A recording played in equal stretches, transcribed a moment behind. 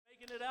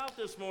It out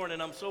this morning.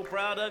 I'm so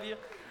proud of you.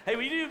 Hey,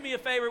 will you do me a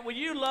favor? Will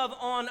you love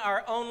on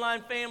our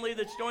online family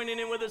that's joining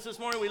in with us this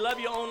morning? We love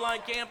you,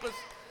 online campus.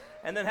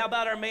 And then how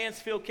about our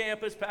Mansfield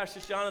campus,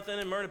 Pastors Jonathan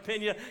and Myrna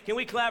Pena? Can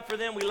we clap for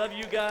them? We love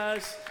you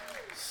guys.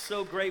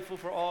 So grateful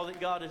for all that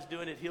God is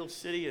doing at Hill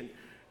City, and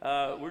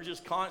we're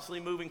just constantly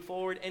moving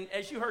forward. And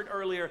as you heard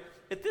earlier,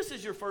 if this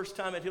is your first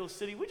time at Hill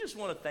City, we just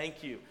want to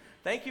thank you.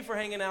 Thank you for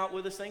hanging out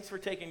with us. Thanks for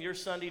taking your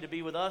Sunday to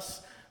be with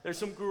us. There's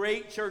some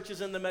great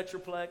churches in the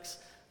Metroplex.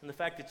 And the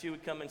fact that you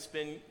would come and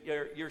spend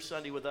your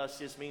Sunday with us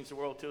just means the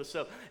world to us.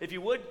 So if you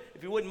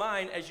wouldn't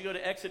mind, as you go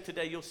to exit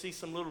today, you'll see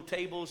some little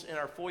tables in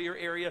our foyer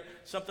area,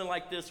 something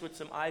like this with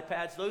some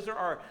iPads. Those are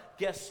our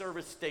guest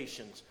service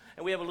stations.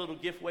 And we have a little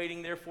gift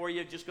waiting there for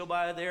you. Just go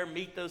by there,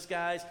 meet those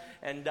guys,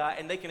 and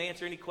they can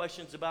answer any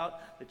questions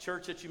about the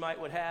church that you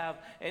would have.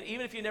 And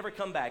even if you never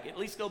come back, at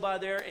least go by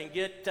there and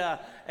get a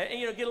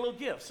little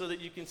gift so that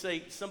you can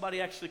say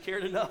somebody actually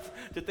cared enough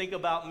to think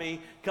about me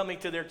coming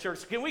to their church.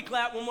 So can we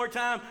clap one more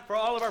time for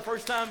all of our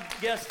first-time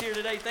guests here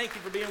today? Thank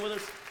you for being with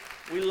us.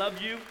 We love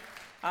you.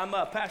 I'm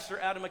Pastor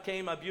Adam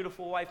McCain, my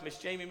beautiful wife, Miss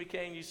Jamie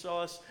McCain. You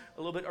saw us a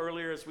little bit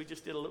earlier as we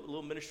just did a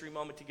little ministry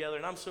moment together.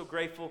 And I'm so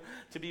grateful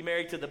to be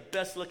married to the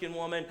best-looking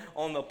woman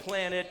on the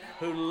planet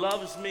who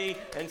loves me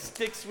and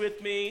sticks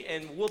with me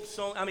and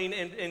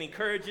and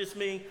encourages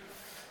me.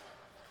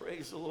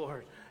 Praise the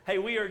Lord. Hey,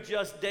 we are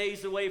just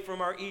days away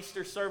from our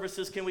Easter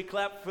services. Can we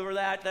clap for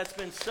that? That's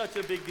been such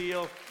a big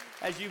deal.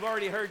 As you've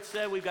already heard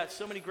said, we've got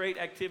so many great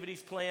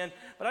activities planned.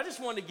 But I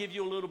just wanted to give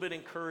you a little bit of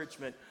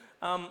encouragement.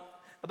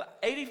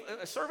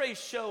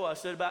 Surveys show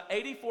us that about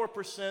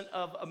 84%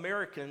 of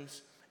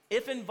Americans,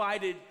 if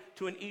invited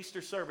to an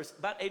Easter service,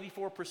 about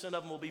 84% of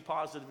them will be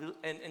positive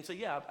and say,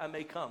 yeah, I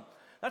may come.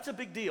 That's a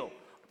big deal.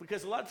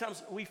 Because a lot of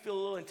times we feel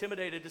a little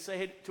intimidated to say,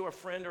 hey, to a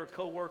friend or a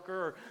coworker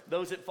or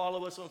those that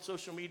follow us on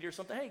social media or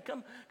something, hey,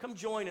 come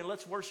join and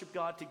let's worship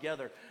God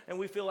together. And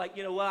we feel like,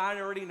 I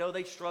already know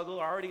they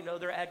struggle. I already know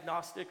they're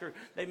agnostic, or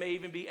they may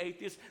even be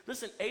atheists.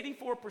 Listen,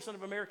 84%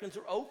 of Americans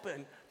are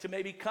open to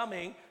maybe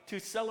coming to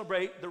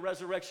celebrate the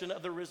resurrection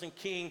of the risen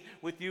King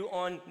with you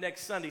on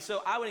next Sunday.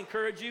 So I would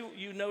encourage you.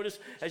 You notice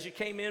as you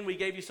came in, we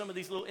gave you some of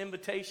these little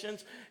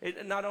invitations.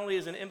 It not only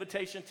is an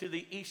invitation to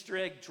the Easter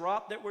egg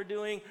drop that we're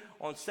doing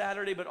on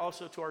Saturday, but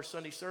also to our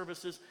Sunday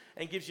services,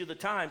 and gives you the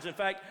times. In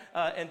fact,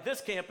 in this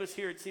campus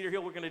here at Cedar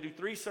Hill, we're going to do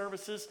 3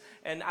 services,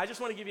 and I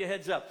just want to give you a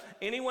heads up.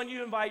 Anyone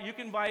you invite, you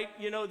can invite,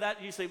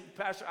 that you say,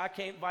 Pastor, I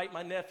can't invite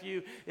my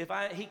nephew.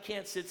 He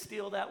can't sit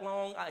still that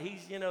long.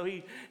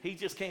 He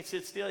just can't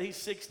sit still. He's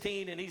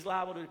 16 and he's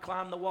liable to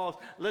climb the walls.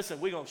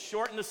 Listen, we're going to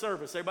shorten the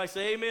service. Everybody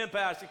say amen,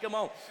 Pastor. Come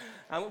on.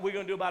 We're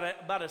going to do about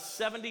a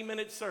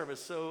 70-minute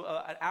service, so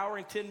an hour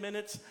and 10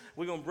 minutes.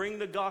 We're going to bring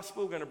the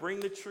gospel. We're going to bring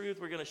the truth.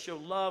 We're going to show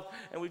love,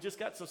 and we've just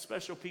got some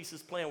special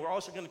pieces planned. We're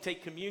also going to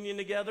take communion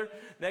together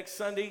next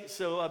Sunday,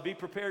 so be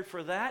prepared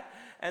for that.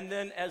 And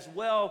then as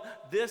well,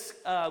 this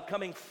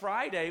coming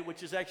Friday,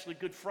 which is actually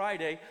Good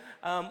Friday,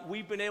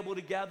 we've been able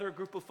to gather a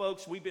group of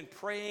folks. We've been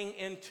praying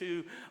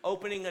into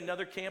opening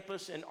another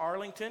campus in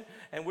Arlington,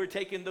 and we're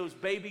taking those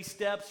baby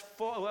steps,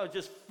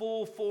 just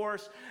full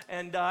force.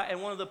 And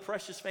one of the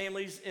precious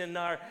families in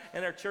our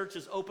church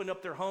has opened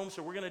up their home,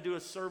 so we're going to do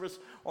a service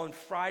on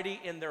Friday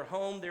in their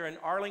home there in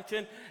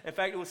Arlington. In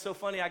fact, it was so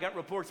funny. I got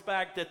reports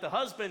back that the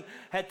husband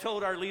had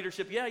told our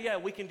leadership, yeah,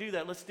 we can do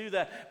that. Let's do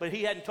that. But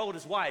he hadn't told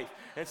his wife.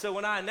 And so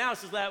when I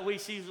announced this last week,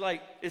 she's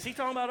like, is he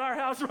talking about our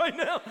house right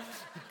now?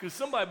 Because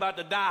somebody about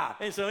to die.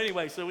 And so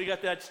anyway, so we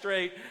got that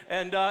straight.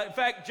 And in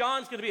fact,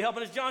 John's going to be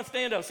helping us. John,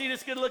 stand up. See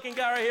this good-looking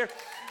guy right here?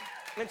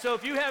 And so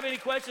if you have any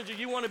questions or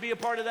you want to be a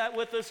part of that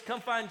with us,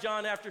 come find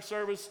John after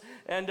service.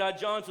 And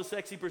John's a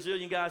sexy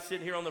Brazilian guy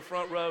sitting here on the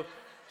front row.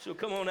 So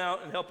come on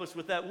out and help us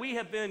with that. We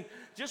have been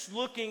just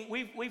looking,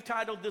 we've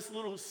titled this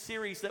little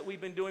series that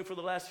we've been doing for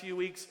the last few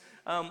weeks,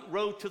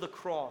 Road to the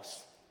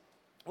Cross.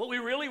 What we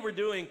really were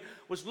doing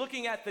was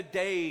looking at the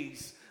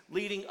days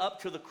leading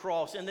up to the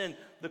cross, and then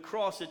the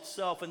cross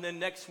itself, and then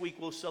next week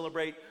we'll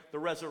celebrate the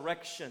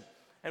resurrection.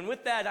 And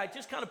with that, I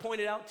just kind of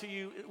pointed out to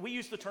you, we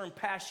use the term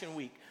Passion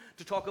Week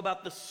to talk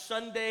about the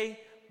Sunday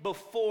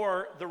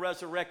before the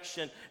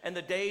resurrection and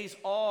the days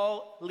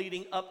all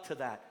leading up to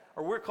that.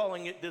 Or we're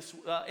calling it this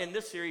in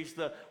this series,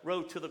 the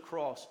Road to the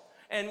Cross.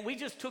 And we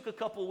just took a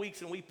couple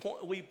weeks and we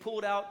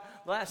pulled out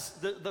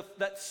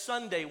that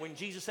Sunday when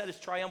Jesus had his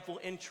triumphal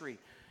entry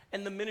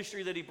and the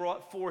ministry that he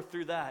brought forth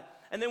through that.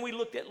 And then we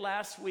looked at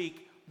last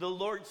week, the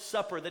Lord's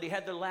Supper, that he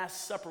had the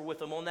Last Supper with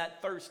them on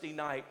that Thursday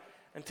night.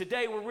 And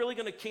today we're really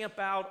going to camp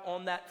out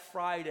on that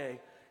Friday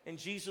and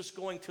Jesus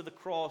going to the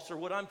cross, or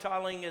what I'm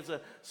titling as a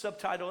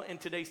subtitle in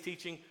today's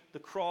teaching, the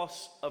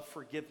cross of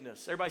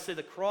forgiveness. Everybody say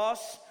the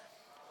cross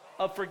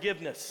of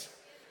forgiveness.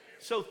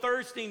 So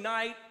Thursday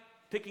night,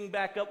 picking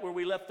back up where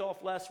we left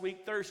off last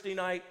week, Thursday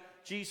night,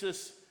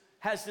 Jesus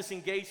has this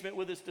engagement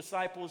with his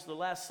disciples, the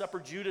Last Supper.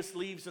 Judas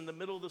leaves in the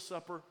middle of the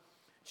supper.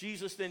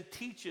 Jesus then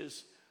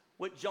teaches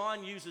what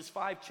John uses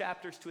 5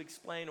 chapters to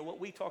explain, and what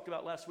we talked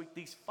about last week,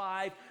 these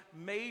 5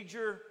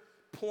 major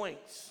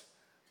points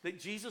that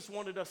Jesus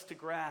wanted us to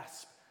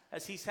grasp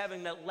as he's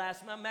having that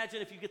last,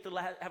 imagine if you get to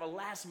have a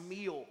last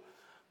meal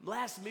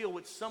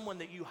with someone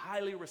that you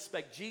highly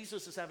respect.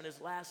 Jesus is having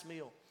his last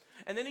meal.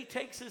 And then he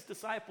takes his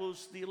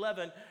disciples, the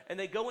 11, and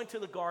they go into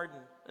the garden,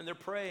 and they're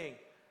praying,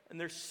 and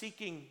they're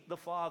seeking the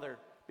Father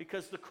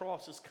because the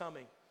cross is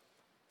coming.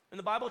 And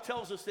the Bible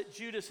tells us that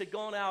Judas had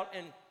gone out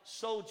and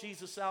sold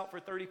Jesus out for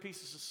 30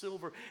 pieces of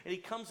silver, and he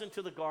comes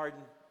into the garden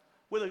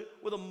with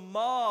a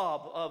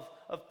mob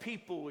of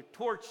people with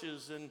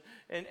torches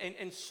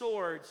and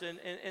swords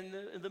and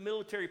the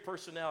military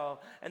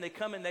personnel, and they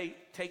come and they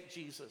take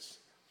Jesus.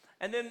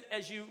 And then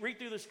as you read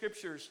through the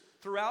scriptures,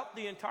 throughout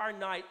the entire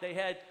night, they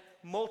had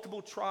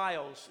multiple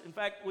trials, in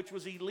fact, which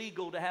was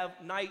illegal to have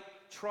night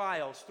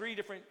trials, 3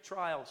 different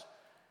trials.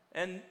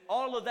 And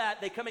all of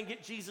that, they come and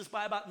get Jesus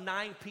by about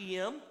 9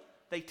 p.m.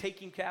 They take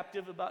him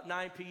captive about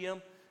 9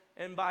 p.m.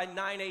 And by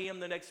 9 a.m.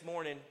 the next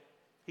morning,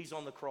 he's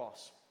on the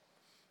cross.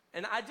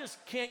 And I just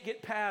can't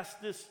get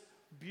past this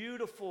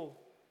beautiful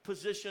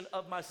position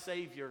of my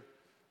Savior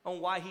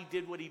on why he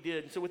did what he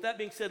did. And so with that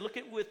being said, look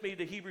with me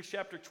to Hebrews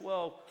chapter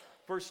 12,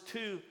 verse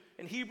 2.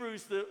 In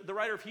Hebrews, the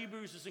writer of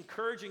Hebrews is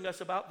encouraging us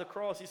about the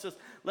cross. He says,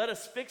 let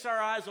us fix our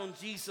eyes on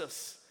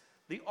Jesus,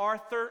 the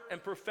author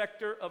and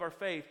perfecter of our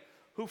faith,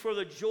 who for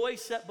the joy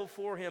set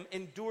before him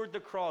endured the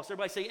cross.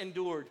 Everybody say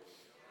endured.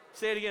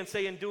 Say it again,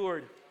 say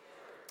endured.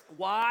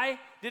 Why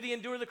did he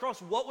endure the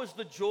cross? What was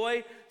the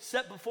joy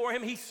set before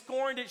him? He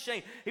scorned its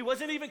shame. He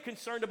wasn't even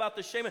concerned about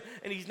the shame,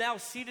 and he's now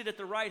seated at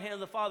the right hand of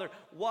the Father.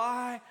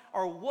 Why,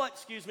 or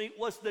what,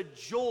 was the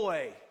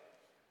joy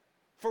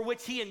for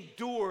which he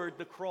endured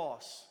the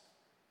cross?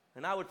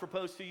 And I would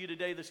propose to you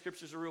today, the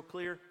scriptures are real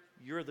clear,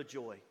 you're the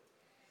joy.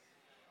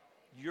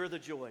 You're the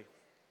joy.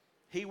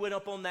 He went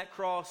up on that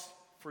cross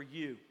for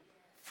you,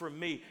 for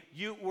me.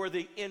 You were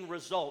the end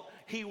result.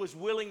 He was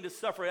willing to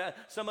suffer.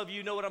 Some of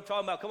you know what I'm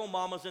talking about. Come on,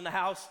 mamas in the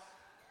house.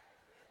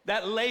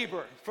 That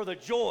labor for the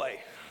joy.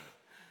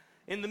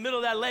 In the middle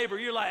of that labor,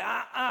 you're like,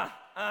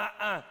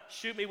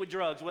 shoot me with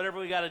drugs, whatever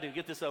we got to do,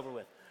 get this over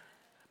with.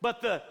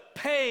 But the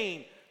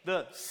pain,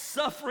 the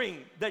suffering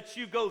that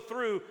you go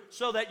through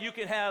so that you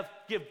can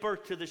give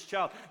birth to this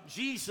child.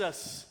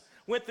 Jesus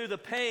went through the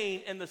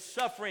pain and the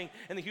suffering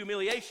and the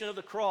humiliation of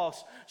the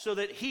cross so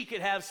that he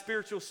could have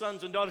spiritual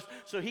sons and daughters,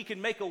 so he could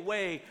make a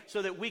way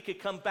so that we could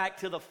come back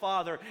to the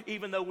Father,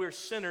 even though we're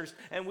sinners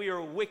and we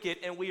are wicked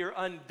and we are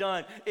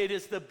undone. It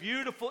is the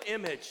beautiful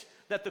image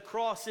that the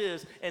cross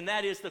is, and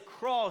that is the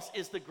cross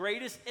is the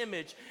greatest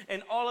image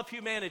in all of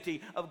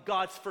humanity of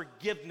God's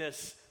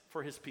forgiveness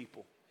for his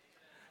people.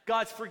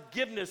 God's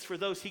forgiveness for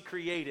those he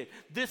created.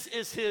 This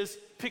is his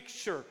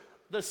picture,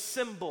 the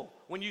symbol.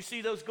 When you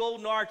see those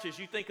golden arches,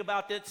 you think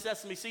about that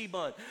sesame seed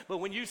bun. But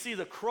when you see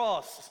the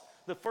cross,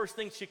 the first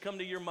thing should come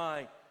to your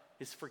mind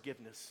is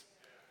forgiveness.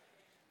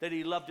 That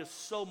he loved us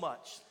so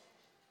much.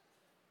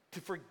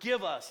 To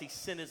forgive us, he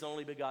sent his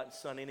only begotten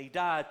Son, and he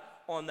died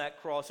on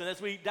that cross. And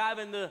as we dive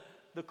into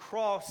the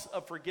cross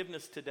of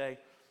forgiveness today,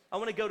 I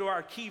want to go to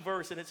our key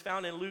verse, and it's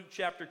found in Luke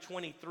chapter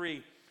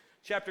 23.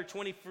 Chapter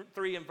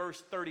 23 and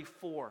verse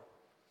 34.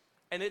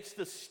 And it's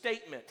the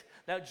statement.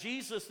 Now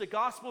Jesus, the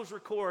Gospels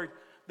record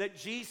that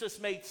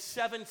Jesus made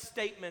 7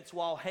 statements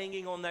while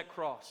hanging on that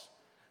cross.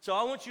 So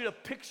I want you to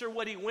picture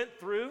what he went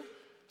through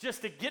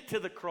just to get to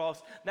the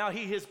cross. Now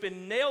he has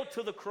been nailed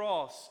to the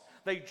cross.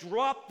 They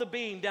dropped the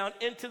beam down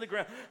into the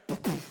ground.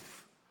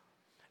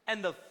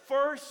 And the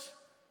first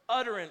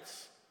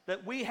utterance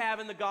that we have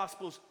in the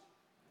Gospels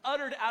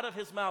uttered out of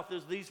his mouth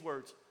is these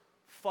words,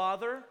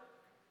 Father,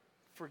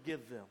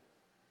 forgive them,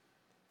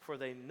 for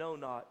they know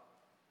not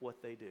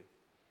what they do.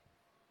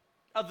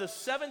 Of the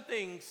 7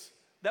 things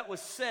that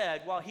was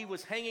said while he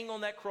was hanging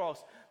on that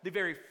cross, the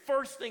very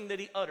first thing that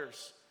he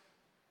utters,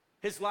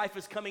 his life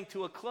is coming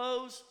to a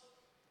close.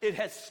 It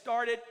has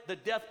started. The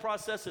death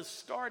process has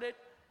started.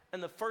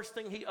 And the first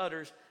thing he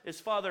utters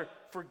is, Father,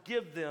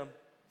 forgive them,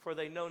 for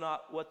they know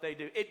not what they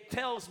do. It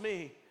tells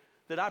me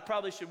that I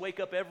probably should wake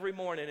up every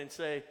morning and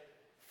say,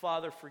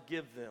 Father,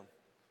 forgive them,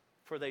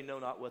 for they know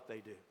not what they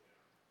do.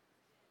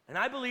 And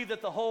I believe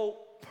that the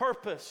whole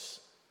purpose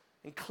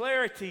and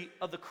clarity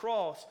of the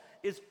cross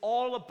is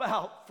all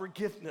about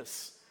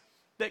forgiveness.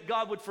 That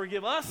God would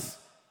forgive us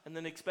and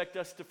then expect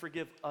us to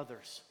forgive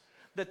others.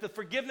 That the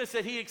forgiveness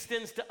that he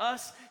extends to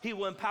us, he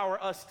will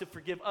empower us to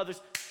forgive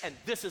others. And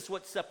this is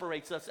what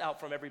separates us out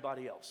from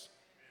everybody else.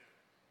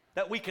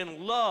 That we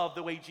can love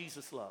the way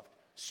Jesus loved,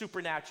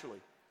 supernaturally.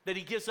 That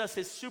he gives us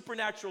his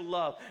supernatural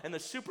love. And the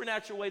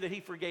supernatural way that he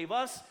forgave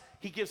us,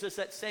 he gives us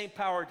that same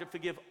power to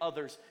forgive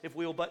others if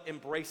we will but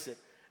embrace it.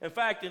 In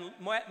fact, in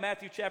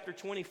Matthew chapter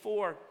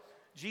 24,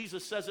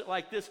 Jesus says it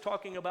like this,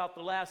 talking about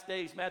the last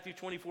days, Matthew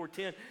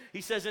 24:10.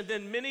 He says, and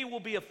then many will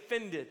be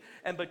offended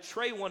and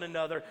betray one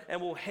another and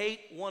will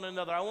hate one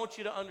another. I want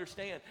you to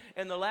understand,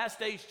 in the last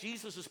days,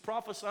 Jesus is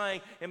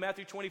prophesying in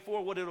Matthew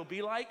 24 what it'll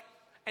be like.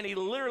 And he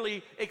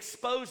literally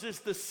exposes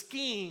the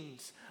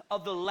schemes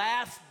of the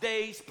last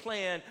days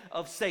plan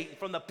of Satan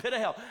from the pit of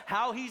hell.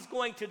 How he's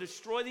going to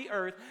destroy the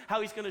earth,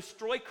 how he's going to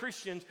destroy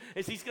Christians,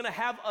 is he's going to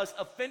have us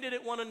offended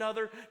at one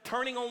another,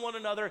 turning on one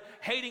another,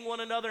 hating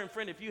one another. And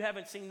friend, if you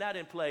haven't seen that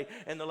in play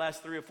in the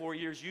last 3 or 4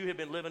 years, you have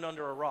been living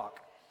under a rock.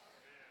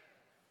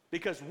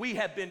 Because we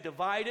have been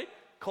divided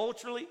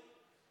culturally,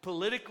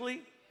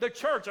 politically. The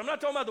church, I'm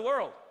not talking about the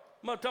world.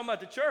 I'm not talking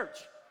about the church.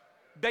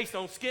 Based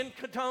on skin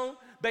tone,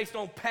 based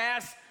on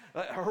past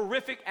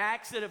horrific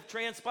acts that have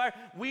transpired.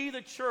 We,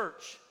 the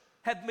church,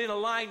 have been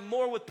aligned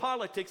more with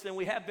politics than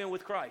we have been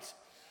with Christ.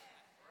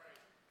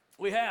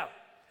 We have.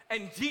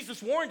 And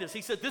Jesus warned us.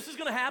 He said, this is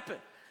going to happen.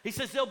 He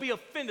says they'll be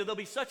offended. There'll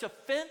be such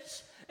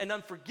offense and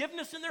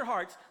unforgiveness in their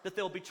hearts that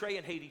they'll betray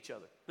and hate each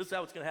other. This is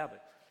how it's going to happen.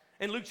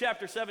 In Luke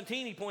chapter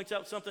 17, he points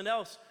out something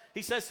else.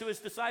 He says to his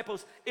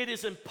disciples, it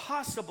is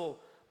impossible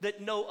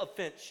that no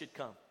offense should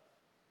come.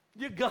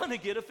 You're going to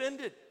get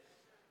offended.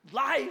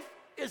 Life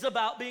is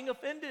about being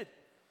offended.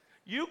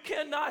 You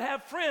cannot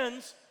have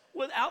friends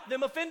without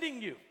them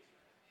offending you.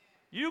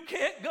 You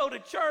can't go to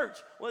church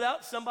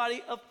without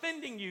somebody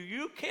offending you.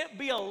 You can't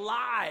be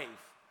alive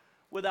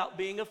without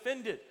being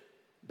offended.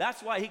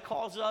 That's why he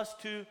calls us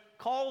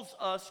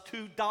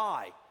to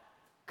die,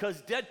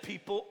 because dead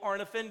people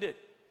aren't offended.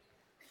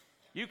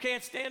 You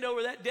can't stand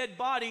over that dead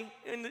body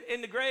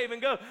in the grave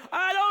and go,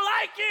 I don't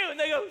like you. And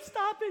they go,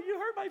 stop it, you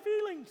hurt my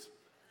feelings.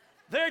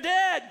 They're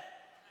dead.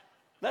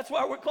 That's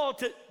why we're called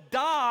to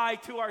die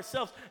to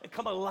ourselves and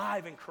come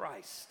alive in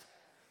Christ.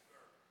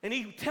 And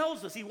he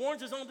tells us, he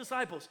warns his own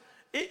disciples,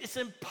 it's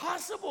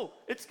impossible.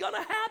 It's going to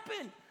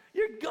happen.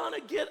 You're going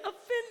to get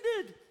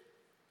offended.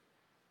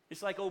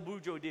 It's like old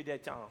Boudreaux did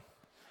that time.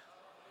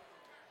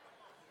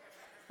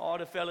 All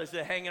the fellas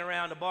that are hanging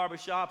around the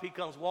barbershop, he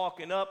comes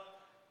walking up.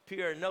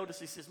 Pierre noticed,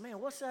 he says, man,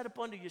 what's that up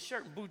under your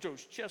shirt? And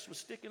Boudreaux's chest was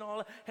sticking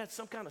all up, had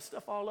some kind of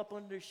stuff all up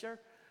under his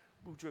shirt.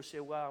 Boudreaux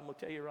said, well, I'm going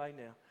to tell you right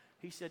now.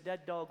 He said,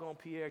 that doggone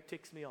Pierre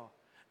ticks me off.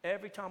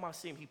 Every time I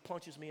see him, he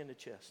punches me in the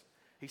chest.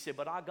 He said,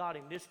 but I got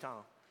him this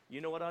time. You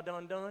know what I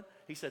done?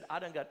 He said, I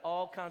done got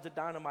all kinds of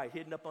dynamite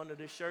hidden up under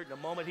this shirt. And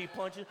the moment he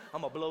punches,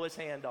 I'm going to blow his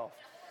hand off.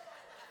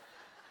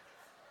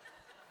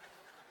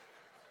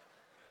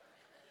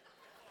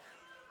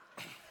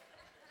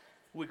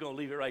 We're going to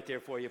leave it right there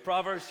for you.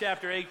 Proverbs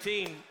chapter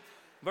 18,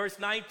 verse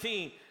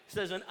 19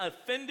 says, an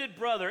offended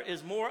brother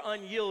is more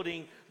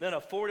unyielding than a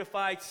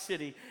fortified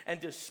city, and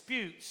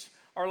disputes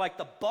are like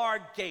the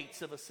barred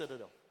gates of a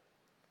citadel.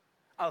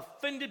 An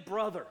offended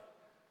brother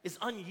is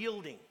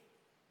unyielding.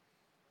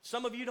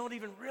 Some of you don't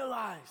even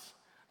realize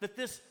that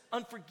this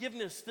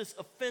unforgiveness, this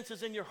offense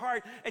is in your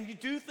heart, and you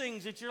do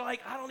things that you're like,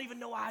 I don't even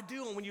know why I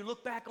do them when you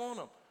look back on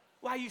them.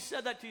 Why you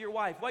said that to your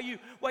wife, why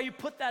you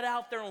put that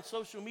out there on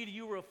social media,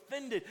 you were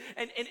offended,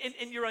 and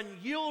you're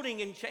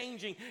unyielding and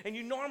changing, and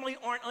you normally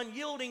aren't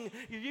unyielding,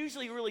 you're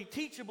usually really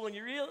teachable, and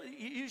you're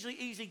usually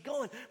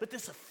easygoing, but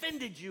this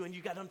offended you, and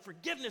you got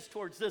unforgiveness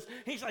towards this.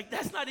 He's like,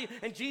 that's not even,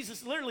 and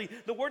Jesus literally,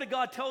 the Word of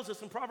God tells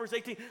us in Proverbs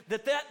 18,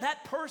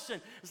 that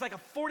person is like a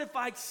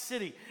fortified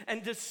city,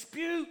 and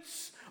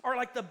disputes are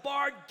like the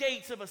barred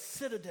gates of a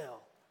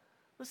citadel.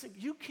 Listen,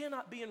 you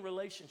cannot be in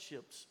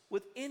relationships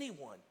with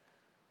anyone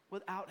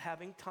without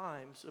having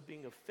times of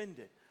being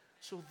offended.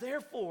 So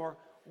therefore,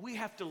 we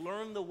have to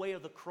learn the way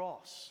of the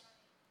cross,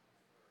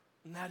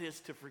 and that is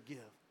to forgive.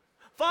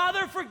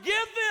 Father, forgive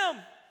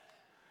them.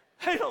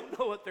 They don't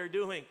know what they're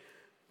doing.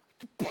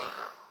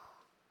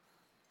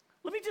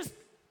 Let me just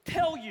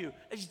tell you,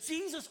 as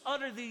Jesus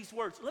uttered these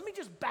words, let me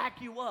just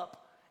back you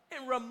up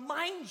and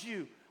remind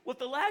you what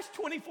the last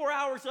 24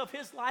 hours of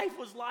his life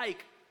was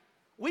like.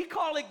 We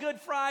call it Good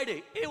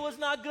Friday. It was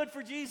not good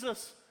for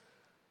Jesus.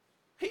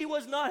 He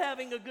was not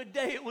having a good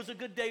day. It was a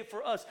good day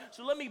for us.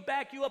 So let me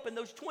back you up in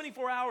those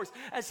 24 hours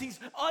as he's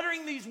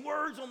uttering these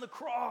words on the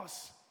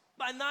cross.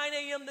 By 9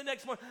 a.m. the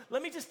next morning,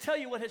 let me just tell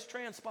you what has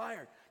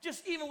transpired.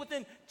 Just even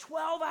within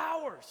 12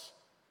 hours.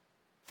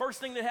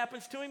 First thing that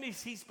happens to him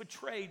is he's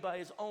betrayed by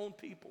his own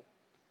people.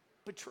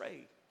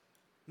 Betrayed.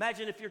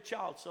 Imagine if your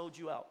child sold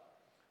you out.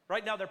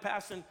 Right now they're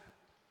passing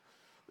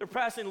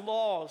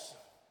laws,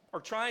 or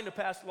trying to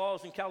pass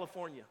laws in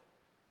California,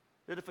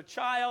 that if a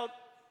child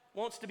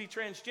wants to be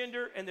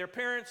transgender and their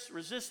parents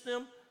resist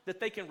them,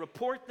 that they can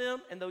report them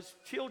and those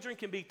children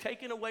can be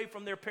taken away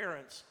from their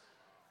parents.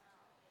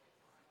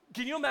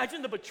 Can you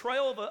imagine the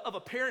betrayal of a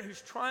parent who's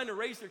trying to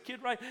raise their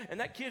kid right, and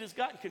that kid has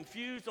gotten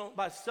confused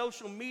by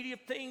social media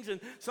things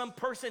and some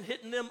person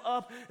hitting them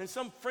up and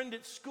some friend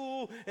at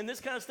school and this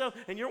kind of stuff,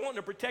 and you're wanting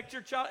to protect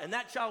your child, and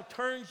that child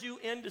turns you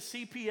into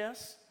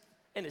CPS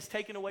and is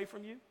taken away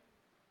from you?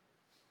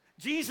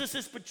 Jesus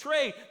is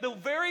betrayed, the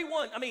very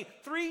one.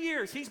 3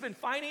 years, he's been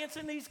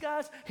financing these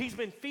guys. He's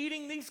been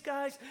feeding these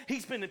guys.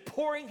 He's been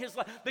pouring his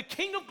life. The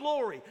King of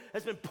Glory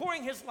has been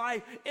pouring his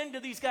life into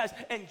these guys.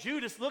 And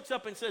Judas looks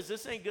up and says,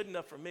 this ain't good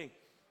enough for me.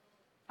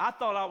 I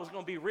thought I was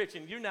going to be rich,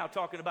 and you're now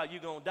talking about you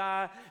going to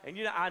die. And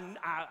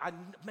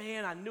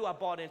I knew I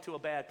bought into a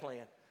bad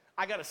plan.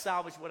 I got to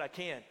salvage what I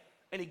can.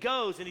 And he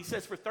goes and he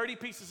says, for 30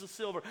 pieces of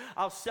silver,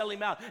 I'll sell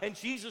him out. And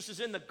Jesus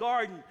is in the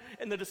garden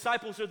and the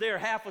disciples are there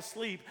half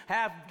asleep,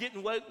 half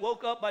getting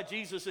woke up by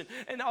Jesus.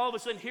 And all of a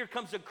sudden here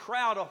comes a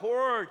crowd, a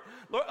horde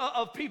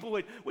of people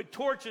with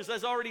torches,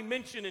 as already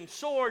mentioned, and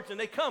swords. And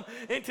they come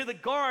into the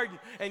garden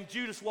and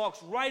Judas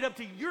walks right up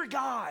to your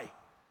guy.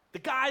 The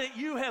guy that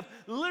you have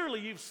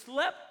you've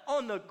slept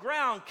on the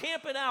ground,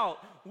 camping out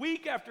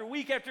week after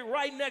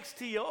right next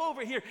to you,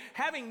 over here,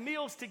 having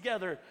meals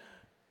together.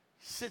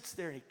 He sits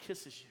there and he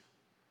kisses you.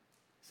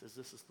 Says,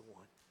 this is the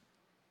one.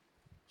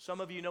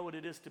 Some of you know what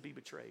it is to be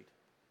betrayed.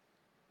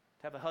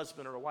 To have a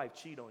husband or a wife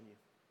cheat on you.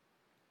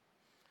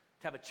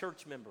 To have a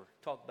church member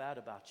talk bad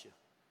about you.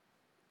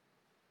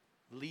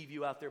 Leave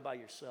you out there by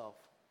yourself,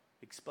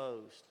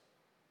 exposed.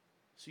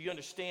 So you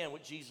understand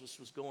what Jesus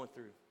was going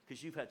through,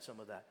 because you've had some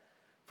of that.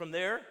 From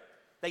there,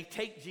 they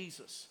take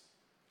Jesus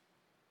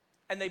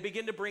and they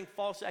begin to bring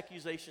false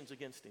accusations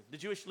against him. The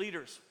Jewish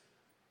leaders,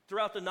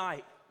 throughout the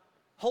night,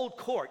 hold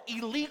court,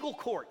 illegal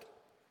court.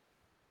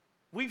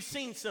 We've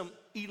seen some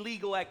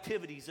illegal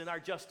activities in our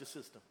justice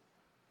system.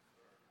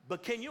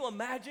 But can you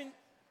imagine?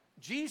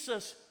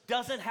 Jesus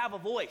doesn't have a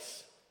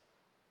voice.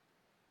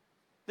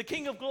 The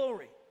King of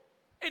Glory.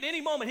 At any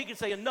moment, he can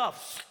say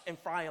enough and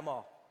fry them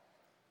all.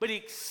 But he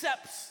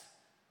accepts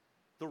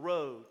the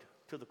road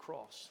to the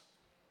cross.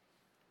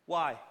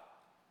 Why?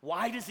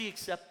 Why does he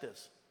accept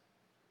this?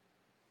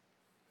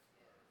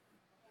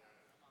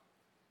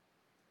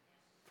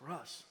 For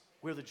us.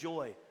 We're the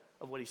joy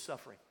of what he's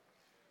suffering.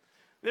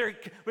 He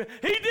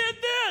did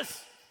this.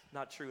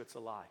 Not true, it's a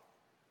lie.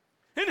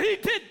 And he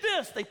did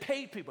this. They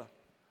paid people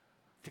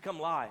to come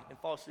lie and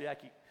falsely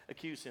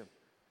accuse him.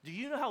 Do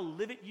you know how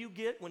livid you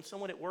get when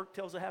someone at work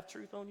tells a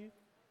half-truth on you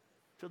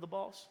to the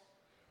boss?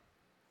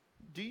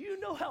 Do you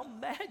know how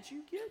mad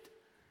you get?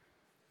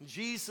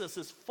 Jesus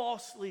is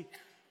falsely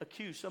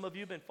accused. Some of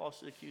you have been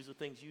falsely accused of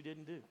things you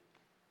didn't do.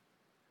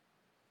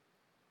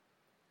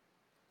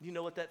 You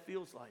know what that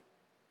feels like.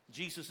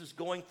 Jesus is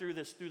going through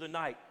this through the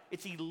night.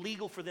 It's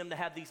illegal for them to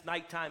have these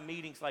nighttime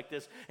meetings like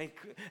this and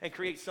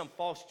create some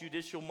false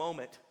judicial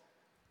moment.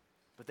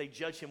 But they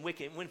judge him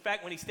wicked. In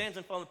fact, when he stands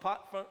in front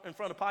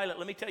of Pilate,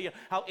 let me tell you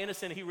how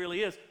innocent he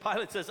really is.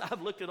 Pilate says,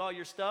 I've looked at all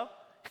your stuff.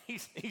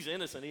 He's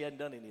innocent. He hadn't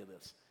done any of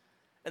this.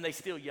 And they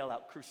still yell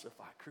out,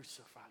 crucify,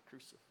 crucify,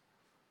 crucify.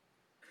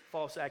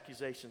 False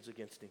accusations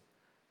against him.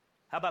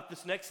 How about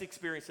this next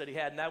experience that he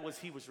had? And that was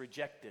he was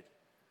rejected.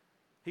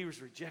 He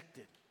was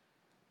rejected.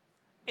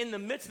 In the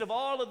midst of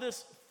all of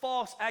this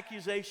false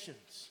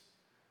accusations,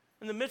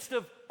 in the midst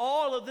of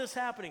all of this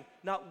happening,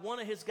 not one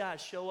of his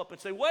guys show up and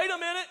say, wait a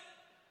minute.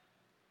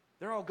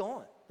 They're all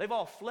gone. They've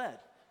all fled.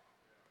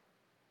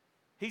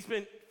 He's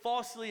been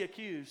falsely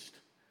accused,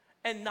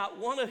 and not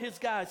one of his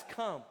guys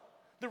come.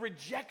 The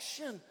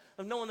rejection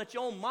of knowing that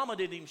your own mama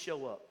didn't even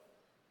show up,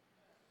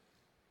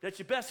 that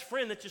your best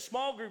friend, that your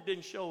small group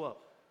didn't show up,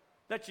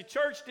 that your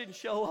church didn't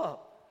show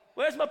up.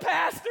 Where's my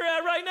pastor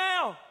at right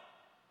now?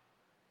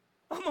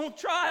 I'm on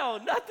trial,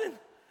 nothing.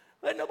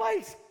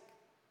 Nobody's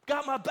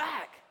got my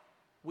back.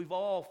 We've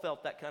all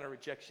felt that kind of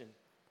rejection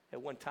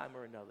at one time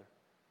or another.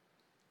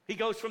 He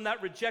goes from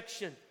that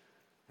rejection,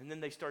 and then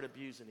they start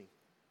abusing him.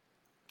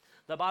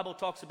 The Bible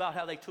talks about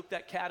how they took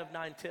that cat of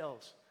nine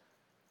tails.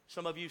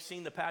 Some of you have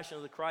seen The Passion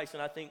of the Christ,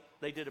 and I think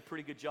they did a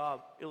pretty good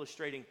job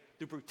illustrating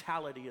the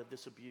brutality of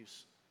this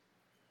abuse.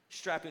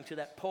 Strapping to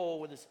that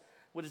pole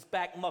with his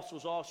back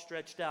muscles all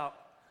stretched out.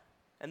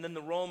 And then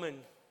the Roman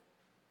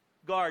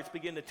guards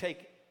begin to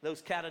take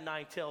those cat of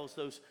nine tails,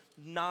 those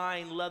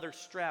 9 leather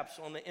straps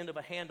on the end of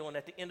a handle, and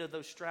at the end of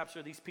those straps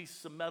are these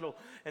pieces of metal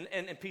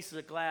and pieces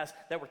of glass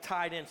that were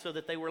tied in so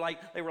that they were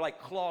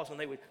like claws, and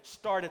they would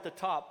start at the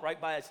top right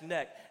by his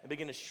neck and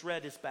begin to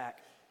shred his back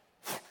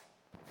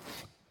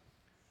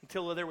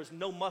until there was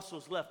no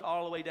muscles left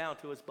all the way down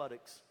to his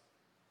buttocks.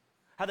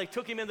 How they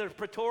took him into the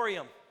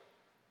praetorium,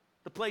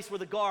 the place where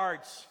the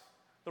guards,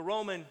 the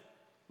Roman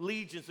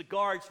legions, the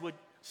guards would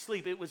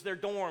sleep. It was their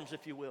dorms,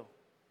 if you will.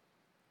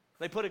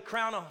 They put a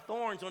crown of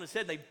thorns on his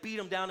head and they beat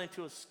him down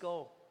into his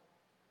skull.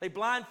 They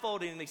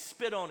blindfolded him and they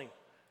spit on him.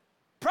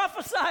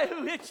 Prophesy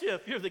who hit you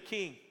if you're the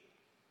king.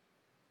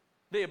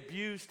 They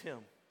abused him.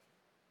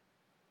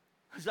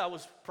 As I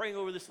was praying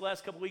over this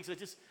last couple weeks,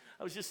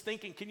 I was just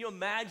thinking, can you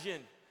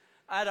imagine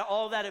out of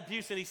all that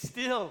abuse, and he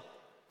still,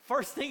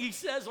 first thing he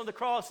says on the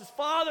cross is,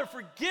 Father,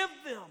 forgive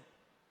them.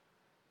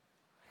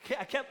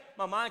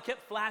 My mind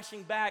kept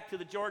flashing back to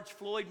the George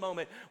Floyd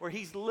moment where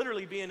he's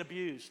literally being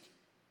abused.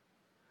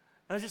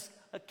 And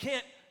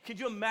could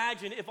you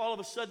imagine if all of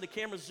a sudden the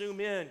cameras zoom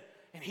in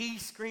and he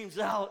screams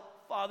out,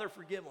 Father,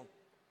 forgive them.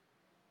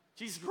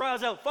 Jesus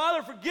cries out,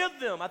 Father, forgive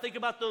them. I think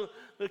about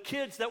the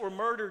kids that were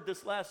murdered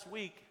this last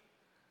week.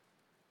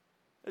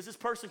 As this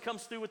person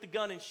comes through with the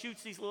gun and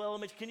shoots these little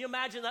elementary, can you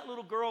imagine that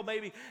little girl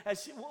maybe,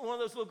 one of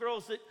those little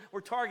girls that were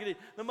targeted,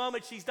 the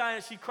moment she's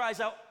dying, she cries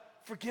out,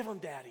 forgive them,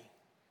 Daddy.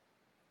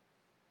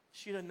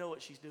 She doesn't know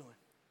what she's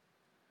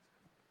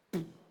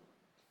doing.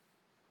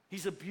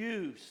 He's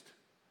abused.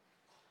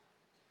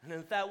 And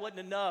if that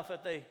wasn't enough,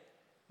 if they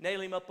nail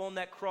him up on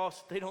that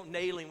cross, they don't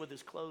nail him with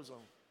his clothes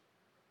on.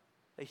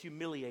 a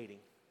humiliating,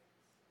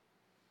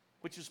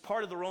 which is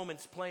part of the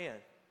Romans' plan,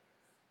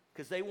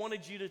 because they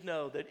wanted you to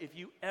know that if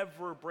you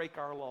ever break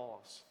our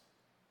laws,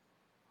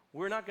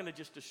 we're not going to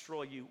just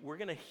destroy you, we're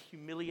going to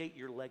humiliate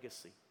your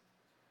legacy.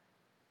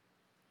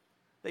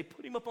 They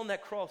put him up on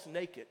that cross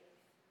naked,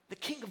 the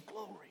King of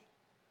glory,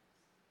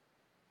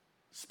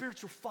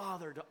 spiritual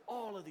father to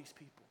all of these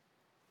people.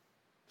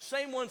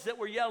 Same ones that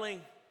were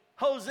yelling,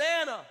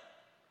 Hosanna,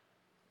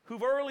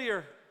 who've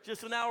earlier,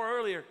 just an hour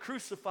earlier,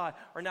 crucified,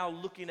 are now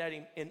looking at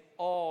him in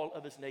all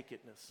of his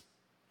nakedness.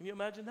 Can you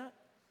imagine that?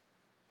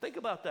 Think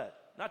about that.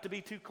 Not to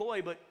be too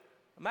coy, but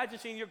imagine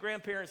seeing your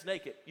grandparents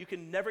naked. You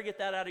can never get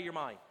that out of your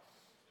mind.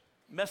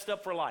 Messed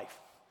up for life.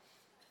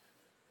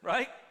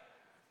 Right?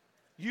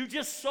 You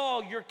just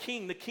saw your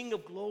king, the King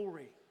of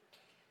glory.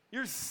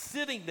 You're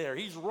sitting there.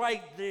 He's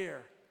right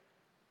there.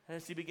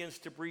 As he begins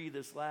to breathe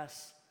his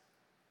last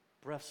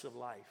breaths of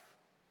life.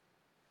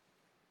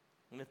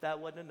 And if that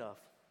wasn't enough,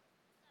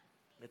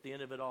 at the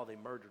end of it all, they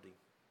murdered him.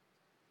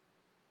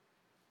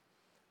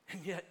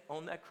 And yet,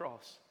 on that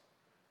cross,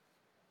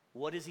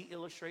 what does he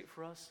illustrate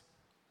for us?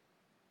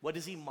 What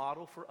does he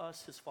model for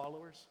us, his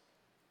followers?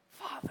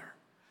 Father.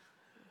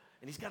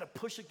 And he's got to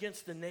push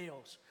against the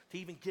nails to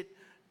even get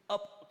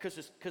up,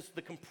 because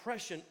the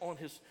compression on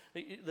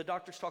the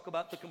doctors talk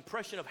about the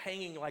compression of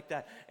hanging like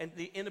that and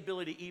the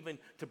inability even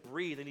to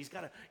breathe. And he's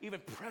got to even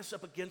press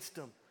up against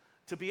them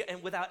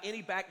and without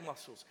any back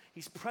muscles.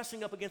 He's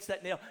pressing up against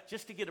that nail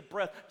just to get a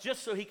breath,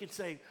 just so he can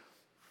say,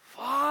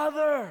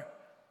 Father,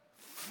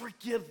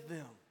 forgive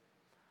them,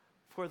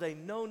 for they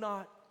know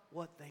not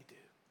what they do.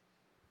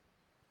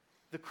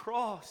 The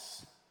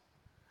cross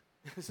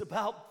is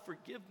about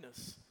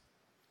forgiveness.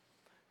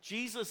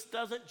 Jesus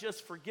doesn't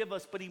just forgive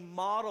us, but he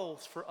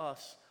models for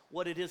us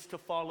what it is to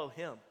follow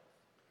him.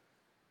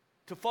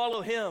 To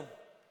follow him,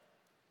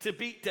 to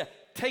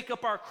take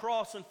up our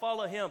cross and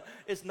follow him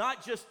is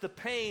not just the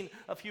pain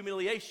of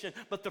humiliation,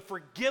 but the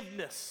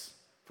forgiveness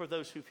for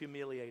those who've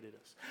humiliated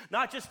us.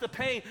 Not just the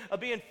pain of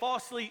being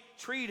falsely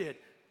treated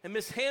and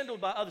mishandled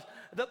by others.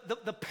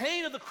 The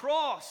pain of the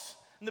cross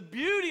and the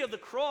beauty of the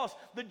cross,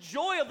 the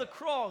joy of the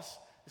cross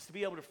is to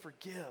be able to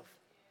forgive.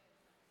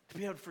 To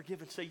be able to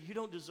forgive and say, you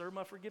don't deserve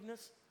my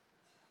forgiveness,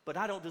 but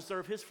I don't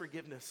deserve his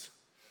forgiveness.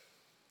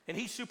 And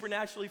he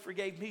supernaturally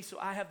forgave me, so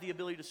I have the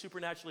ability to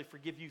supernaturally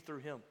forgive you through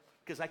him,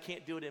 because I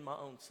can't do it in my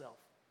own self.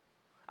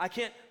 I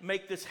can't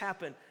make this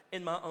happen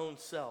in my own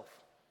self.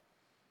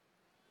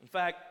 In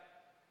fact,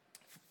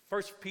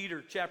 1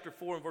 Peter chapter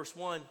 4 and verse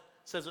 1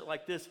 says it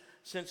like this: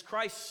 since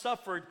Christ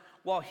suffered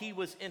while he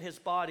was in his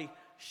body,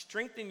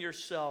 strengthen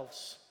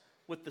yourselves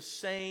with the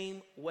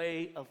same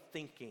way of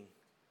thinking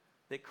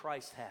that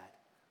Christ had.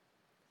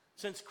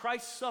 Since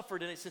Christ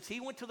suffered, and since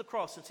he went to the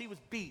cross, since he was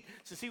beat,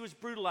 since he was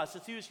brutalized,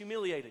 since he was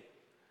humiliated,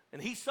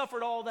 and he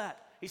suffered all that,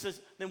 he says,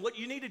 then what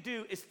you need to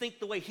do is think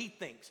the way he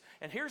thinks.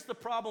 And here's the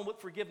problem with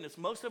forgiveness.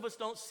 Most of us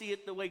don't see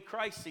it the way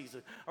Christ sees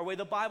it, or the way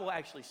the Bible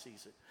actually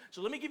sees it.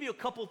 So let me give you a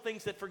couple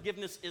things that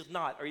forgiveness is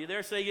not. Are you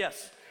there? Say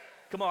yes.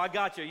 Come on, I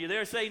got you. Are you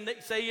there? Say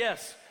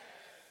yes.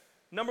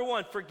 Number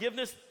one,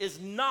 forgiveness is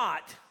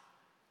not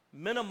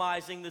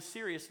minimizing the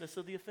seriousness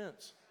of the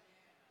offense.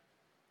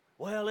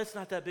 Well, it's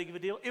not that big of a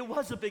deal. It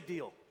was a big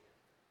deal.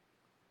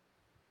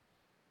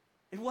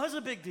 It was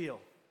a big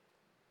deal.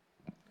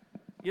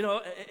 You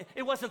know,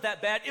 it wasn't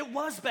that bad. It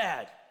was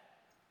bad.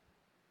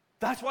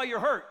 That's why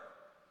you're hurt.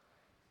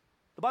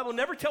 The Bible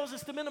never tells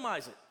us to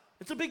minimize it.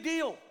 It's a big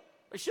deal.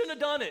 They shouldn't have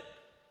done it.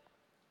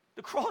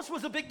 The cross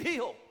was a big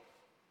deal.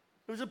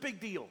 It was a big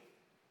deal.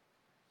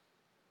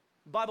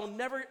 The Bible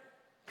never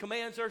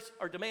commands us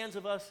or demands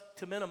of us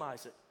to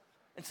minimize it.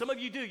 And some of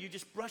you do. You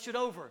just brush it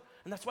over.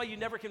 And that's why you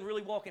never can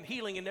really walk in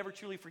healing and never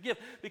truly forgive,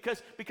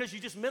 because you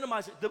just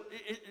minimize it.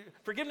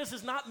 Forgiveness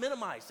is not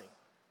minimizing.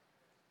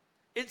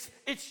 It's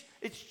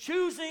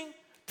choosing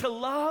to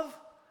love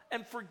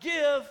and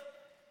forgive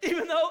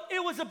even though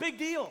it was a big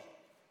deal.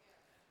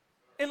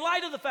 In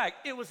light of the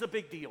fact it was a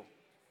big deal.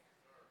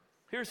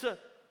 Here's a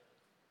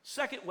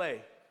second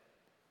way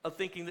of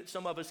thinking that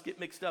some of us get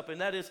mixed up,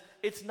 and that is,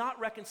 it's not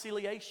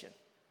reconciliation.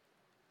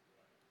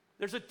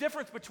 There's a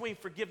difference between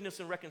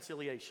forgiveness and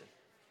reconciliation.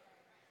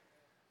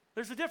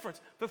 There's a difference.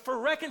 But for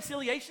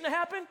reconciliation to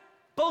happen,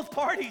 both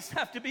parties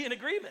have to be in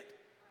agreement.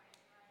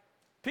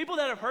 People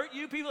that have hurt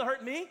you, people that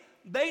hurt me,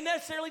 they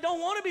necessarily don't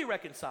want to be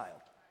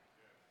reconciled.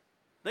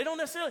 They don't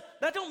necessarily,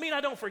 that don't mean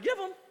I don't forgive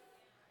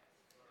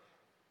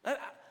them.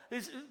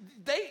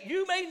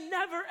 You may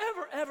never,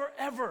 ever, ever,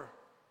 ever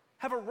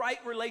have a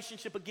right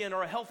relationship again,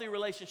 or a healthy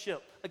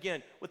relationship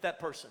again with that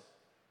person.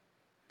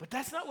 But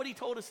that's not what he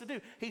told us to do.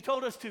 He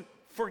told us to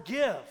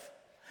forgive.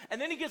 And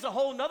then he gives a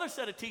whole nother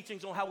set of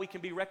teachings on how we can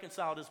be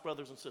reconciled as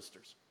brothers and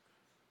sisters.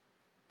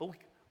 But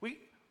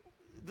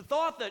the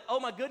thought that,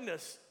 oh my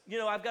goodness, you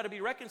know, I've got to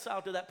be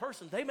reconciled to that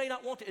person. They may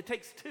not want to. It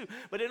takes two,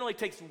 but it only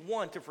takes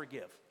one to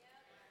forgive.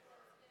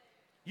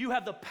 You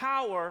have the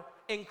power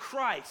in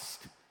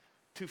Christ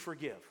to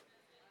forgive.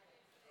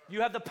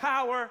 You have the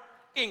power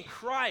in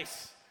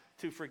Christ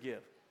to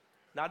forgive.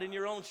 Not in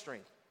your own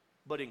strength,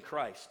 but in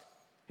Christ.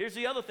 Here's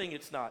the other thing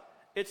it's not.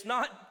 It's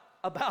not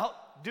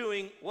about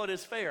doing what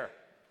is fair.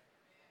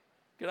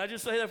 Can I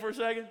just say that for a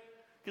second?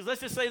 Because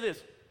let's just say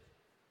this.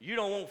 You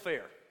don't want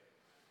fair.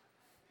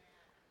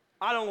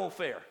 I don't want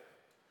fair.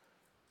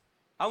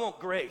 I want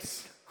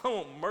grace. I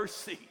want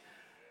mercy.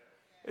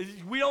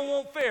 We don't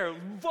want fair.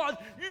 Father,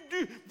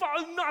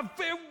 not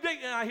fair.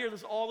 And I hear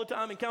this all the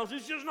time in council.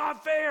 It's just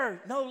not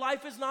fair. No,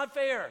 life is not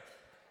fair.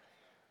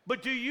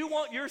 But do you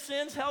want your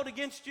sins held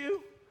against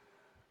you?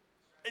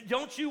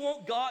 Don't you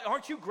want God?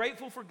 Aren't you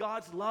grateful for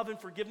God's love and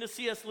forgiveness?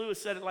 C.S.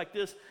 Lewis said it like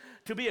this.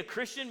 To be a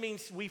Christian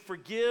means we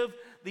forgive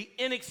the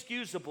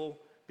inexcusable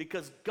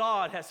because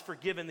God has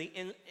forgiven the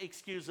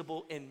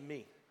inexcusable in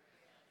me.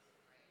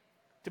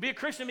 To be a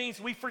Christian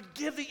means we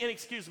forgive the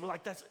inexcusable.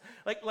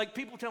 Like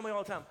people tell me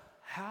all the time,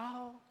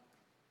 how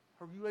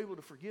are you able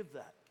to forgive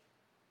that?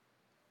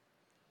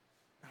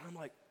 And I'm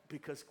like,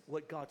 because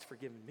what God's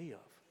forgiven me of.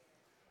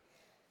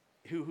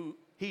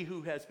 He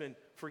who has been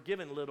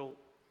forgiven little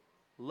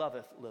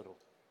loveth little,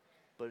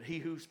 but he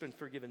who's been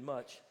forgiven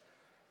much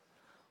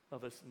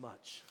loveth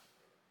much.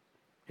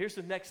 Here's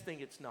the next thing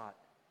it's not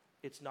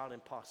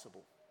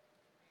impossible.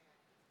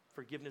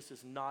 Forgiveness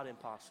is not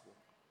impossible.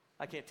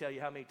 I can't tell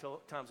you how many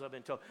times I've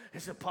been told,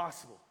 it's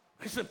impossible.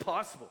 It's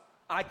impossible.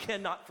 I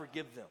cannot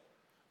forgive them.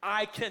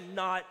 I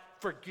cannot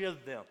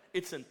forgive them.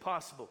 It's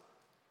impossible.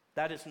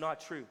 That is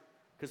not true.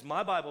 Because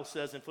my Bible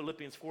says in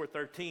Philippians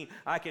 4:13,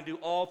 I can do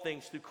all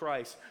things through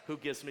Christ who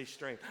gives me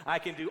strength. I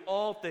can do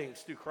all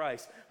things through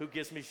Christ who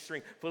gives me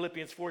strength.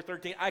 Philippians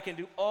 4:13, I can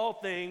do all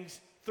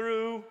things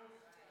through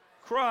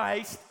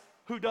Christ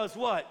who does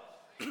what?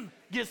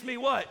 Gives me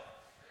what?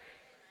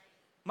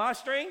 My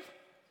strength?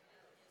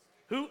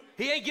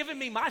 He ain't giving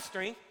me my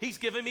strength. He's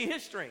giving me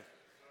his strength.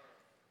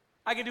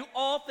 I can do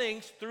all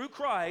things through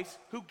Christ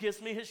who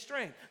gives me his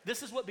strength.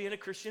 This is what being a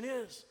Christian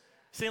is.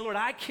 Saying, Lord,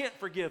 I can't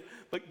forgive,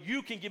 but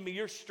you can give me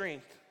your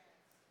strength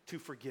to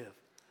forgive.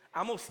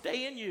 I'm going to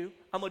stay in you.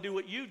 I'm going to do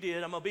what you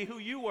did. I'm going to be who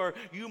you were.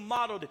 You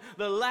modeled it.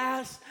 The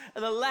last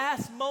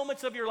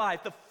moments of your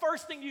life, the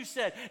first thing you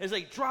said as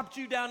they dropped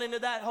you down into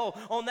that hole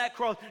on that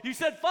cross, you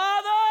said,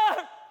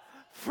 Father,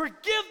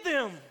 forgive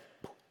them,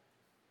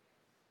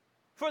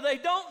 for they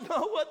don't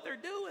know what they're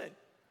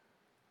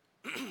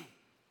doing.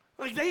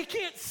 Like they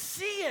can't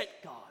see it,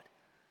 God.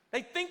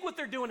 They think what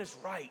they're doing is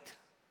right.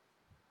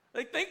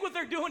 They think what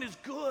they're doing is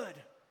good,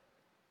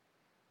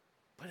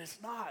 but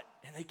it's not,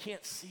 and they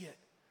can't see it.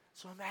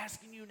 So I'm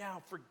asking you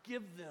now,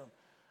 forgive them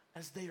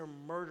as they are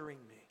murdering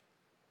me.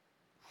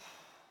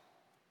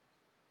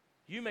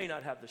 You may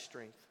not have the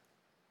strength,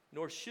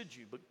 nor should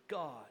you, but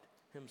God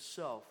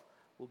himself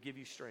will give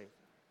you strength.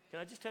 Can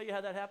I just tell you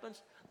how that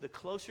happens? The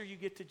closer you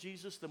get to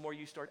Jesus, the more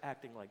you start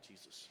acting like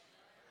Jesus.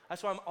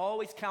 That's why I'm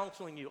always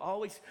counseling you,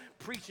 always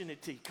preaching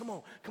it to you. Come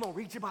on,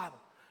 read your Bible.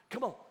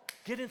 Come on,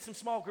 get in some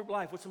small group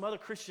life with some other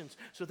Christians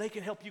so they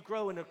can help you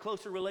grow in a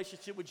closer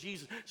relationship with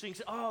Jesus. So you can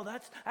say, oh,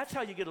 that's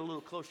how you get a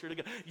little closer to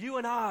God. You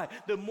and I,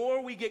 the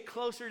more we get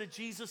closer to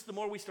Jesus, the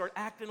more we start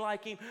acting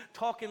like him,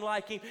 talking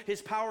like him.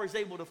 His power is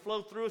able to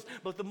flow through us.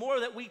 But the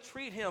more that we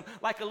treat him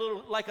like a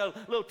little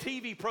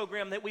TV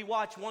program that we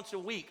watch once a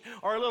week,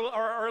 or a little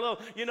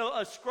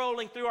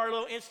scrolling through our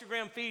little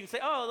Instagram feed and say,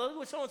 oh, look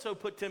what so-and-so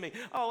put to me.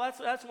 Oh,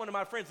 that's one of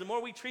my friends. The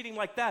more we treat him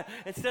like that,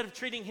 instead of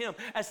treating him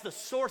as the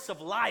source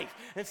of life,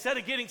 instead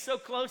of getting so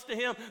close to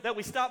him that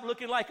we stop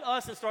looking like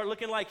us and start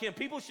looking like him.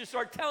 People should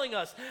start telling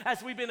us,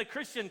 as we've been a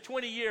Christian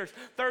 20 years,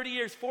 30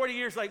 years, 40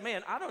 years, like,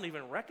 man, I don't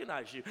even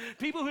recognize you.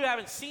 People who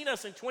haven't seen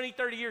us in 20,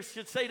 30 years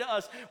should say to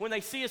us when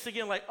they see us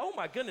again, like, oh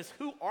my goodness,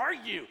 who are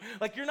you?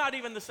 Like, you're not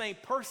even the same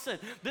person.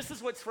 This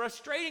is what's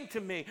frustrating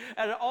to me.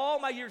 Out of all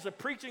my years of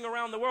preaching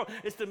around the world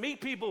is to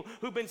meet people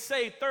who've been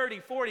saved 30,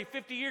 40,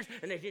 50 years,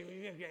 and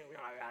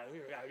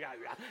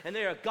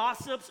they are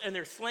gossips, and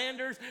they're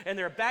slanders, and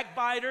they're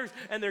backbiters,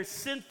 and they're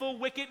sinful,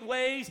 wicked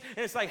ways.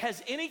 And it's like,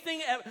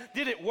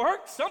 did it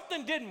work?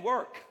 Something didn't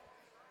work.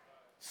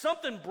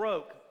 Something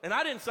broke. And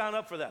I didn't sign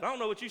up for that. I don't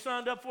know what you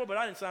signed up for, but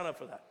I didn't sign up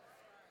for that.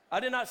 I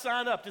did not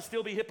sign up to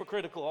still be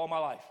hypocritical all my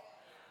life.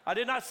 I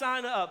did not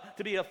sign up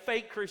to be a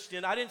fake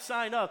Christian. I didn't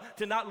sign up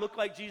to not look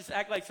like Jesus,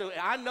 act like so.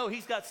 I know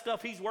he's got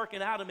stuff he's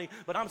working out of me,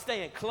 but I'm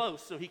staying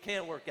close so he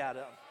can work out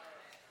of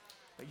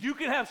me. You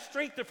can have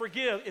strength to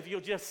forgive if you'll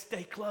just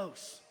stay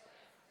close.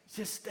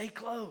 Just stay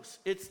close.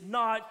 It's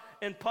not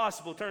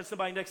impossible. Turn to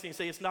somebody next to you and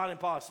say, it's not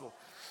impossible.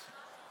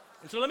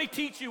 And so let me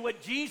teach you what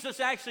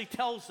Jesus actually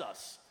tells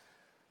us.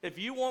 If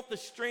you want the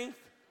strength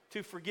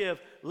to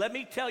forgive, let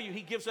me tell you,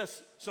 he gives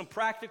us some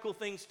practical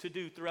things to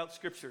do throughout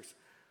scriptures.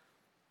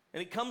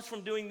 And it comes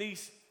from doing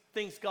these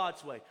things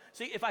God's way.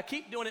 See, if I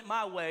keep doing it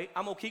my way,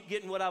 I'm going to keep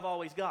getting what I've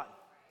always gotten.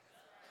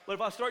 But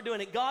if I start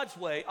doing it God's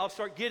way, I'll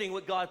start getting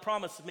what God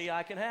promises me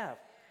I can have.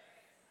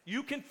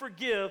 You can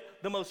forgive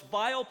the most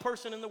vile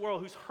person in the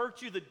world who's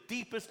hurt you the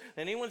deepest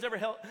that anyone's ever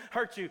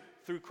hurt you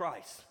through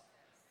Christ.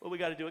 Well, we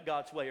got to do it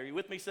God's way. Are you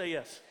with me? Say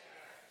yes.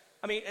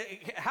 I mean,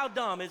 how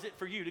dumb is it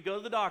for you to go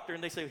to the doctor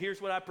and they say,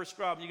 here's what I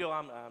prescribe, and you go,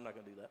 I'm not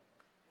going to do that.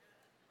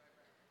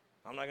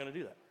 I'm not going to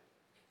do that.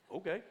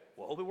 Okay,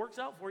 well, hope it works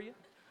out for you.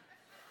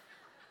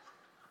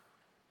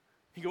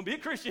 You're going to be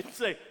a Christian and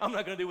say, I'm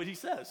not going to do what he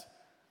says.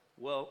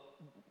 Well,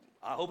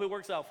 I hope it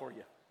works out for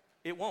you.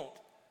 It won't.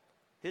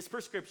 His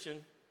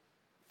prescription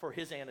for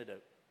his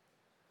antidote,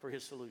 for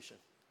his solution,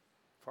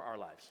 for our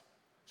lives.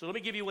 So let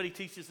me give you what he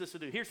teaches us to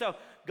do. Here's how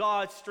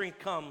God's strength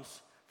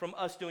comes from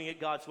us doing it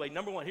God's way.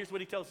 Number one, here's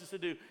what he tells us to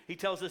do. He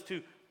tells us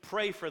to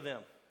pray for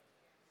them.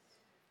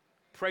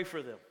 Pray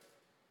for them.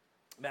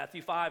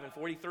 Matthew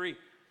 5:43.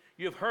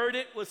 You have heard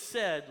it was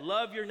said,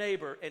 love your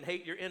neighbor and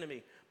hate your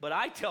enemy. But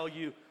I tell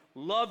you,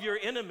 love your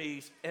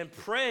enemies and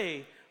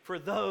pray for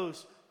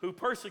those who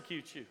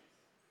persecute you.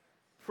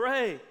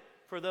 Pray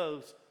for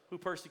those who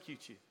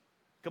persecute you.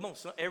 Come on,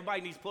 so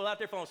everybody needs to pull out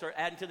their phone and start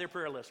adding to their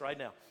prayer list right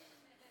now.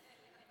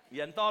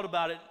 You hadn't thought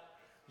about it.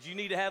 You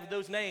need to have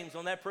those names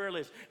on that prayer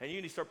list, and you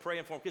need to start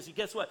praying for them. Because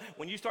guess what?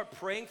 When you start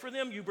praying for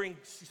them, you bring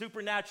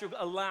supernatural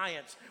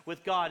alliance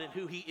with God and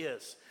who he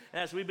is.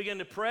 And as we begin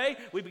to pray,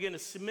 we begin to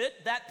submit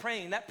that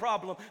pain, that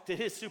problem, to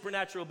his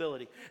supernatural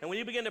ability. And when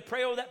you begin to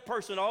pray over that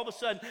person, all of a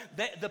sudden,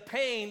 the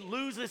pain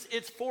loses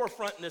its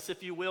forefrontness,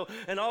 if you will,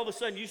 and all of a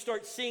sudden, you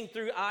start seeing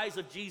through eyes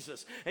of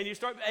Jesus. And you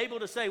start able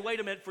to say,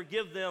 wait a minute,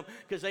 forgive them,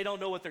 because they don't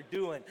know what they're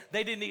doing.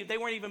 They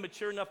weren't even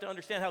mature enough to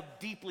understand how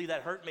deeply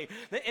that hurt me.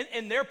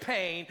 In their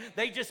pain,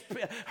 they just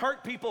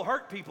hurt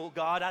people,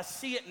 God. I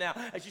see it now.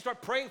 As you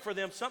start praying for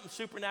them, something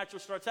supernatural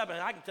starts happening.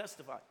 And I can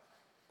testify.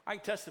 I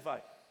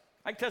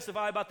can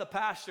testify about the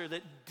pastor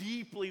that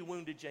deeply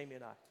wounded Jamie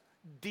and I.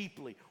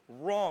 Deeply.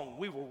 Wrong.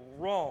 We were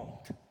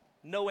wronged.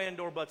 No and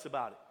or buts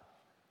about it.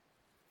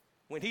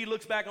 When he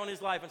looks back on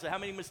his life and says, how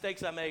many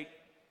mistakes I made,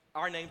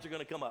 our names are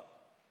going to come up.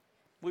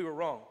 We were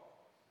wrong.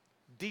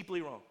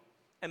 Deeply wrong.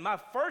 And my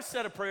first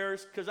set of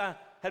prayers, because I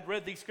had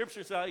read these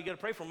scriptures, so you got to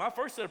pray for them. My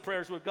first set of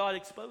prayers was God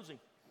exposing.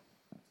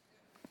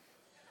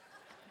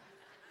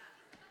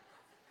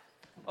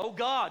 Oh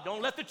God,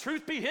 don't let the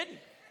truth be hidden.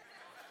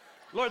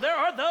 Lord, there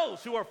are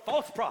those who are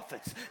false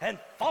prophets and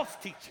false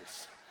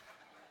teachers.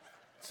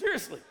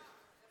 Seriously.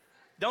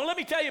 Don't let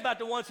me tell you about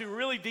the ones who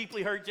really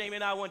deeply hurt Jamie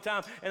and I one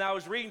time, and I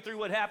was reading through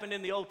what happened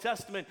in the Old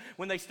Testament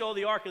when they stole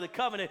the Ark of the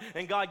Covenant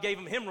and God gave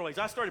them hemorrhoids.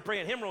 I started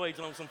praying hemorrhoids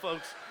on some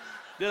folks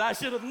that I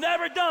should have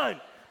never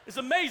done. It's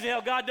amazing how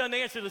God doesn't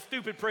answer the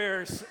stupid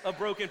prayers of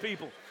broken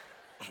people.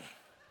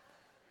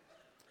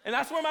 And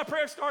that's where my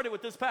prayer started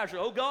with this pastor.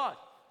 Oh God,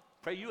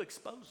 pray you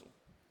expose them.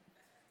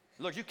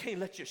 Lord, you can't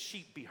let your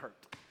sheep be hurt.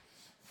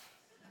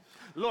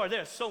 Lord,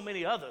 there's so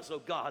many others, oh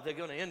God, they're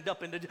going to end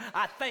up in the...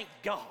 I thank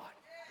God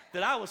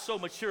that I was so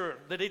mature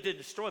that it didn't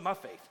destroy my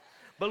faith.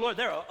 But Lord,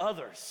 there are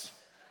others.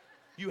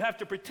 You have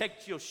to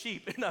protect your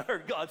sheep. And I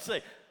heard God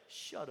say,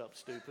 shut up,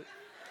 stupid.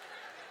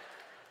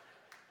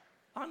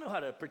 I know how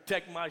to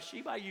protect my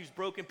sheep. I use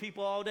broken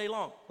people all day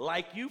long,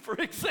 like you, for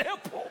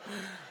example.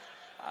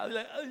 I was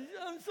like,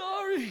 I'm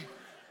sorry.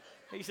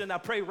 He said, now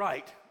pray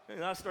right.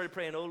 And I started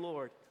praying, oh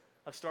Lord,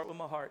 I start with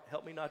my heart.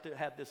 Help me not to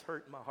have this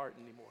hurt in my heart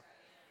anymore.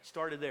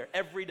 Started there.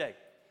 Every day,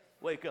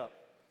 wake up.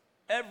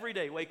 Every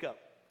day, wake up.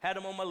 Had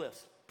them on my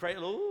list. Pray,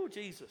 oh,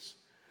 Jesus.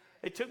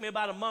 It took me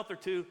about a month or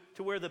two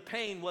to where the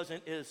pain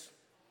wasn't as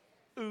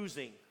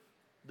oozing.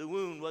 The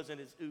wound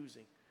wasn't as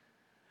oozing.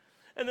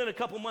 And then a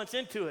couple months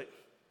into it,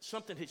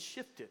 something had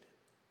shifted.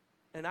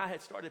 And I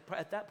had started,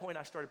 at that point,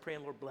 I started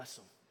praying, Lord, bless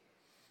them.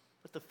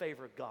 Let the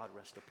favor of God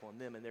rest upon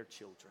them and their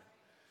children.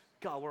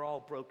 God, we're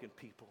all broken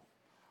people.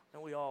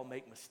 And we all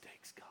make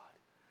mistakes, God.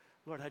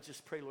 Lord, I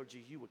just pray, Lord,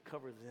 you would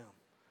cover them,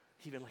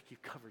 even like you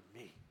covered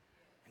me.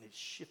 And it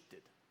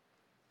shifted.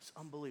 It's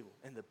unbelievable.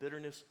 And the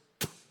bitterness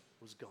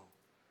was gone.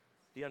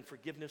 The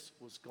unforgiveness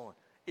was gone.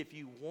 If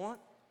you want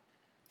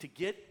to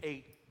get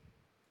an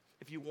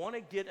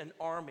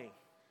army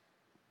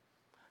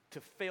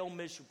to fail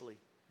miserably,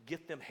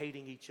 get them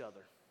hating each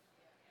other.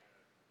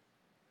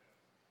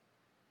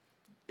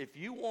 If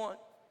you want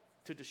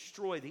to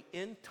destroy the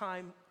end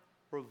time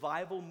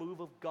revival move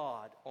of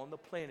God on the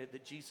planet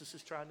that Jesus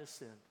is trying to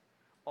send,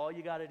 all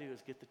you got to do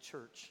is get the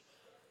church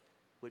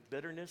with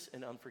bitterness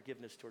and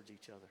unforgiveness towards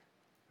each other,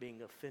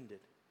 being offended.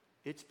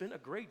 It's been a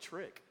great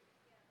trick.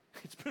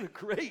 It's been a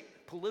great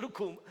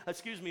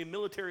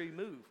military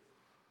move.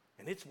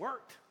 And it's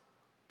worked.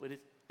 But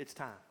it's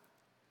time.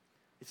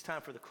 It's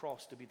time for the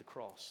cross to be the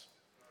cross.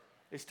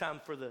 It's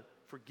time for the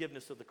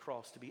forgiveness of the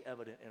cross to be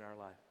evident in our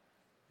life.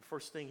 The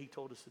first thing he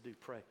told us to do,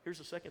 pray. Here's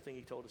the second thing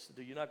he told us to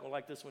do. You're not going to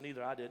like this one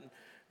either. I didn't.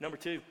 Number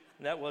 2,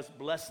 and that was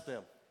bless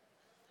them.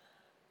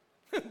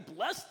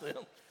 Bless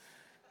them.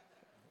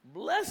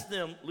 Bless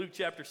them, Luke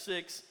chapter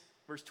 6,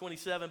 verse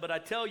 27. But I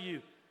tell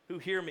you who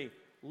hear me,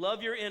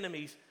 love your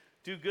enemies,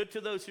 do good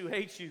to those who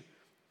hate you,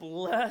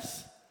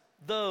 bless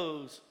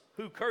those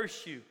who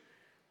curse you,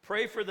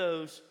 pray for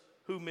those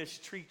who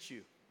mistreat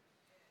you.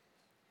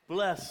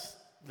 Bless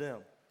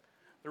them.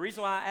 The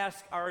reason why I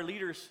ask our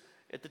leaders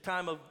at the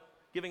time of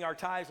giving our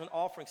tithes and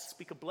offerings to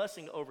speak a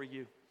blessing over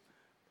you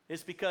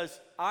is because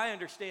I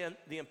understand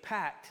the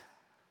impact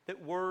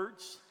that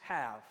words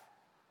have.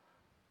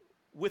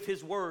 With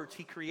his words,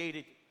 he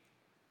created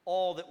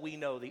all that we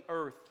know, the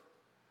earth.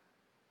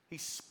 He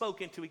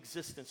spoke into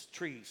existence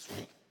trees.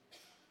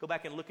 Go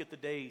back and look at the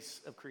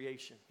days of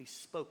creation. He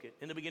spoke it.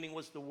 In the beginning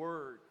was the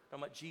Word.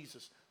 Talking about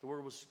Jesus. The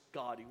Word was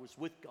God. He was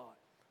with God.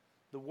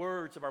 The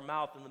words of our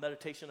mouth and the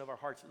meditation of our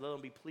hearts, let them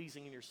be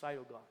pleasing in your sight,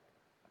 O God.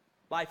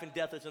 Life and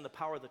death is in the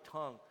power of the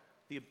tongue.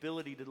 The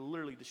ability to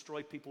literally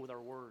destroy people with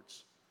our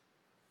words.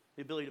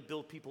 The ability to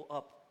build people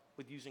up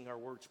with using our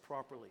words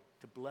properly.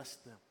 To bless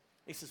them.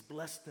 He says,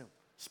 bless them.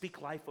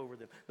 Speak life over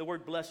them. The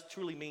word blessed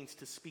truly means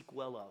to speak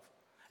well of.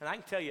 And I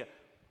can tell you,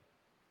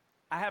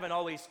 I haven't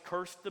always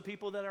cursed the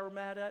people that I were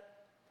mad at,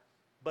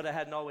 but I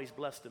hadn't always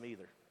blessed them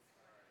either.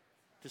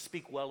 To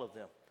speak well of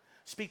them.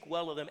 Speak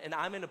well of them. And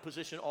I'm in a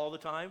position all the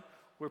time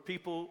where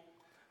people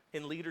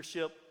in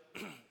leadership,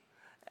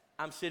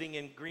 I'm sitting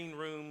in green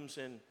rooms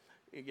and,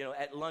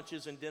 at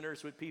lunches and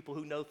dinners with people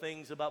who know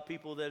things about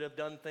people that have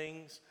done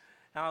things.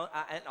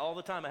 And all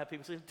the time I have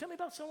people say, tell me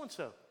about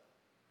so-and-so.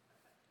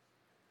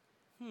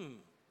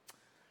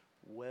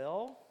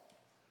 Well,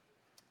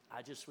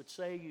 I just would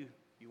say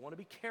you want to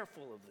be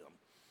careful of them.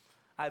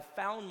 I've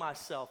found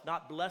myself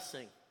not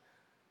blessing,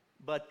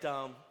 but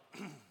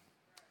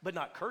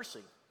not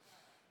cursing,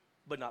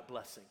 but not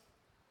blessing.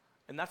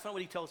 And that's not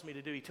what he tells me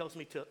to do. He tells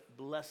me to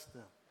bless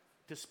them,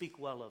 to speak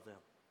well of them,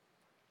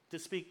 to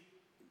speak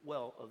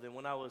well of them.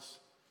 When I was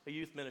a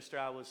youth minister,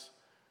 I was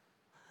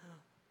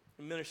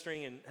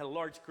ministering and had a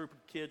large group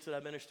of kids that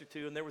I ministered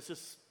to, and there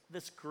was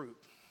this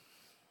group.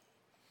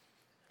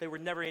 They were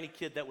never any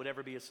kid that would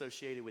ever be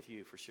associated with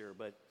you, for sure,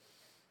 but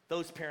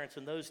those parents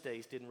in those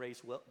days didn't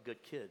raise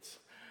good kids.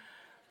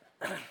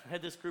 I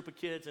had this group of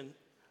kids, and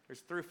there's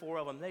 3 or 4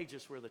 of them. They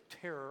just were the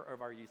terror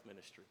of our youth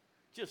ministry,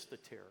 just the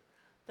terror.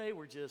 They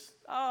were just,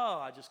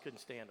 I just couldn't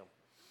stand them.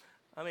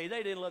 I mean,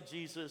 they didn't love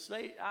Jesus.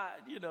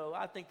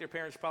 I think their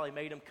parents probably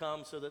made them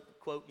come so that,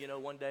 quote,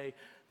 one day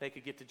they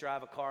could get to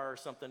drive a car or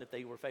something if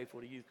they were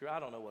faithful to youth group.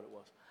 I don't know what it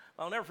was.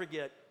 I'll never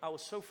forget, I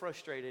was so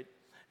frustrated,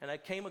 and I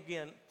came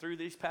again through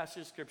these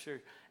passages of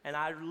Scripture, and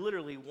I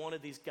literally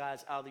wanted these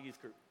guys out of the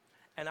youth group.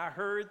 And I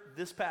heard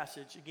this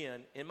passage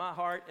again in my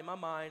heart, in my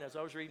mind, as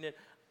I was reading it,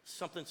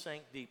 something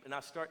sank deep. And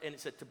it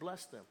said to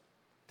bless them,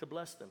 to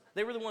bless them.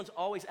 They were the ones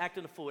always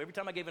acting a fool. Every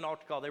time I gave an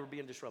altar call, they were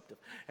being disruptive.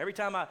 Every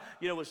time I,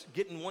 was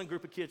getting one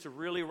group of kids to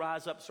really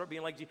rise up, start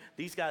being like Jesus,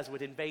 these guys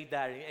would invade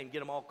that and get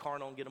them all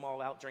carnal and get them all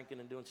out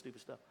drinking and doing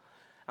stupid stuff.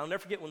 I'll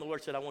never forget when the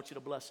Lord said, I want you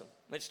to bless them.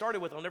 And it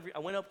started with, I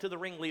went up to the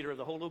ringleader of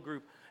the whole little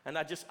group, and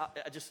I just,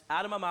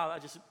 out of my mouth, I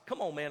just said,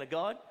 come on, man of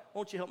God,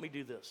 won't you help me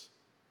do this?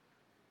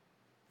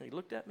 And he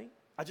looked at me.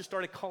 I just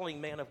started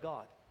calling man of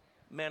God.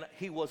 Man,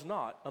 he was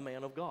not a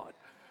man of God.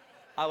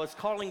 I was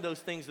calling those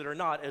things that are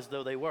not as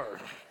though they were.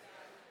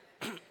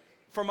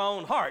 From my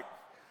own heart.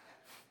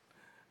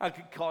 I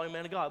could call him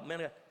man of God.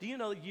 Man of God. Do you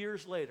know that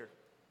years later,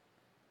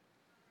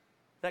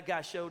 that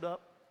guy showed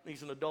up?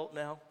 He's an adult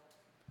now.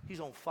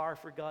 He's on fire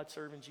for God,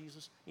 serving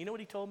Jesus. You know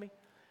what he told me?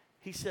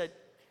 He said,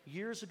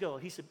 years ago,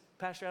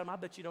 Pastor Adam, I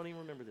bet you don't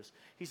even remember this.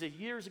 He said,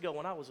 years ago,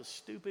 when I was a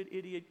stupid,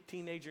 idiot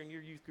teenager in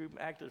your youth group,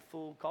 acted a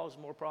fool, caused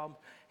more problems,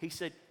 he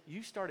said,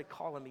 you started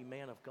calling me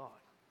man of God.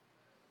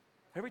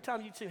 Every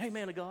time you'd say, hey,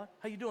 man of God,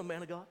 how you doing,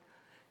 man of God?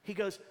 He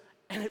goes,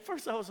 and at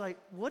first I was like,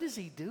 what is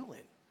he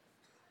doing?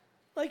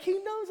 Like, he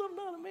knows I'm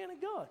not a man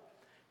of God.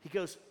 He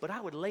goes, but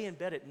I would lay in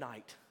bed at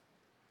night,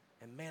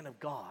 and man of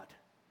God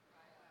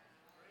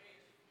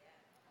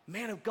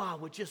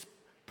would just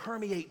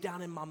permeate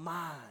down in my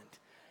mind,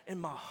 in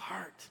my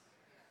heart.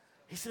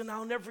 He said, and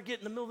I'll never forget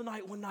in the middle of the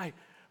night one night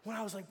when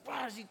I was like,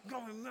 why is he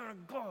going, man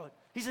of God?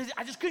 He says,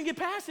 I just couldn't get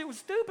past it. It was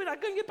stupid. I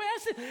couldn't get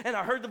past it. And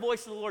I heard the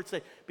voice of the Lord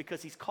say,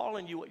 because he's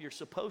calling you what you're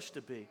supposed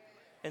to be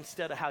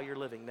instead of how you're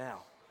living now.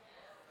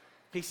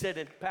 He said,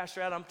 and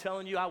Pastor Adam, I'm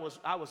telling you, I was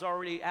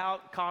already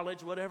out,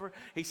 college, whatever.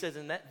 He says,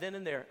 and then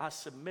and there, I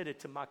submitted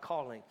to my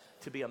calling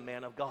to be a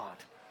man of God.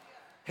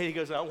 And he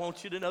goes, I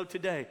want you to know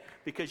today,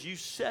 because you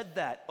said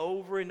that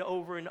over and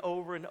over and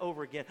over and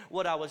over again.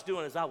 What I was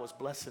doing is I was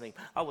blessing him.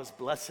 I was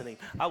blessing him.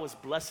 I was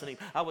blessing him.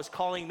 I was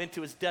calling him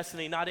into his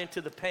destiny, not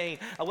into the pain.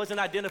 I wasn't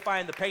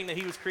identifying the pain that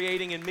he was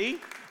creating in me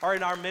or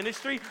in our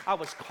ministry. I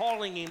was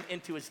calling him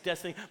into his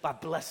destiny by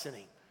blessing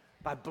him.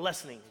 By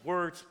blessing him.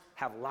 Words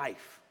have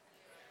life.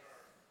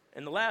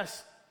 And the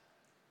last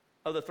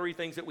of the 3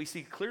 things that we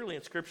see clearly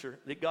in Scripture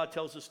that God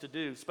tells us to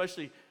do,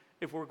 especially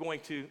if we're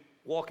going to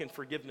walk in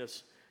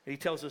forgiveness, and he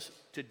tells us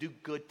to do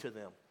good to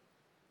them.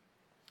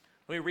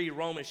 Let me read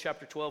Romans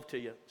chapter 12 to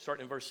you,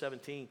 starting in verse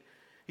 17.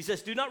 He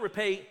says, do not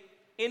repay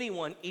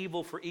anyone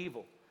evil for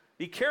evil.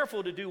 Be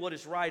careful to do what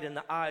is right in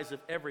the eyes of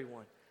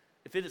everyone.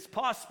 If it is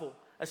possible,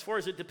 as far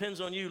as it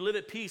depends on you, live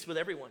at peace with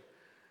everyone.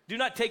 Do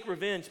not take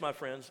revenge, my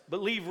friends,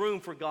 but leave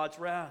room for God's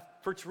wrath.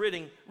 For it's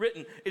written,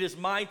 it is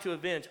mine to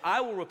avenge.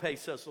 I will repay,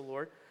 says the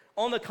Lord.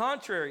 On the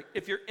contrary,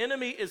 if your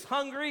enemy is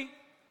hungry,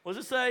 what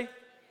does it say?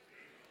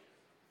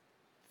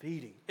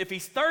 Feed him. If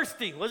he's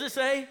thirsty, what does it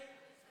say?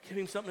 Give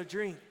him something to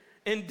drink.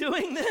 In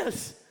doing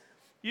this,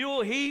 you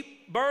will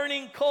heap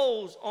burning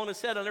coals on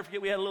his head. I'll never forget,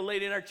 we had a little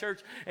lady in our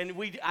church, and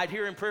I'd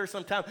hear in prayer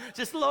sometime,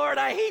 just, Lord,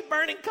 I heap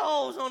burning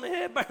coals on the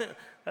head.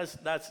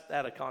 That's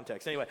out of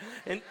context. Anyway,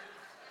 and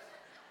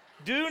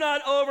Do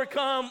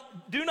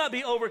not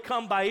be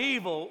overcome by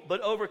evil,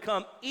 but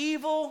overcome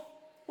evil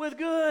with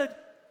good.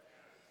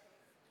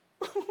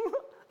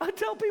 I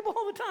tell people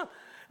all the time,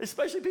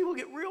 especially people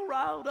get real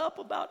riled up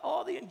about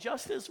all the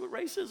injustice with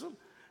racism.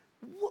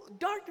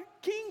 Dr.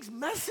 King's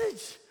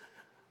message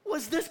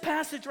was this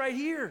passage right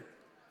here.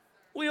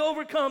 We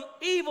overcome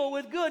evil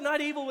with good,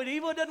 not evil with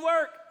evil. It doesn't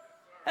work.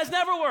 Has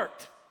never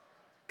worked.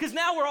 Because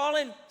now we're all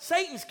in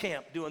Satan's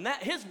camp doing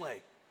that his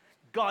way.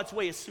 God's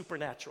way is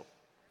supernatural.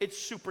 It's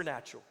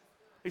supernatural.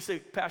 You say,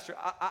 Pastor,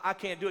 I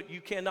can't do it. You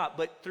cannot.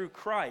 But through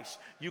Christ,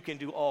 you can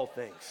do all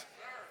things.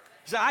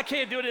 You say, I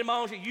can't do it in my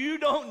own strength. You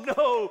don't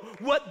know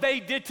what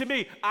they did to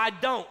me. I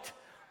don't.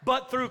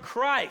 But through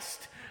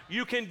Christ,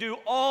 you can do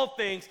all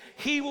things.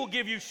 He will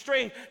give you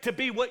strength to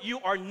be what you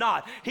are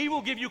not. He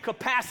will give you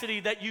capacity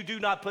that you do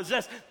not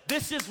possess.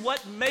 This is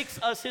what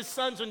makes us his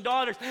sons and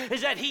daughters,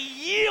 is that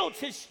he yields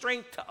his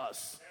strength to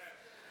us.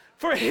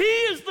 For he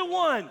is the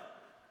one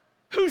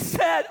who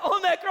said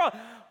on that cross,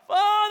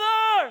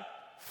 Father,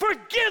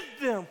 forgive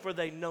them, for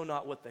they know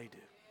not what they do.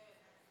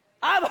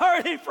 I've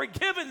already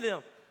forgiven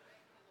them.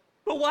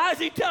 But why is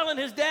he telling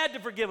his dad to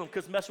forgive him?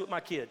 Because mess with my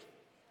kid.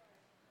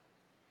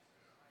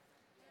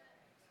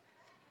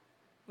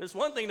 It's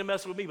one thing to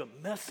mess with me,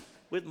 but mess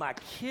with my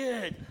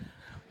kid.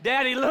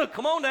 Daddy, look,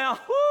 come on now.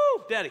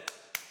 Woo, Daddy,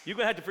 you're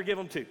going to have to forgive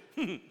him too.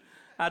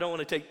 I don't want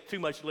to take too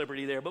much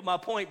liberty there, but my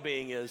point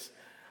being is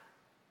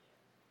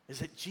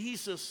that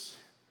Jesus,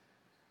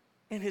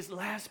 in his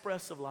last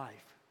breaths of life,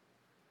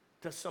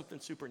 does something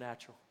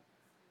supernatural.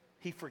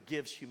 He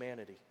forgives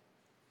humanity.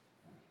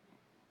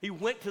 He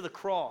went to the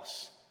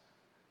cross.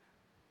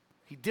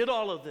 He did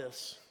all of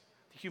this,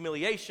 the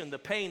humiliation, the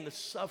pain, the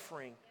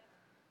suffering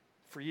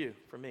for you,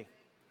 for me.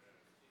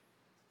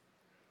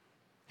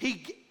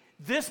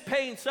 This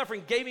pain,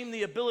 suffering gave him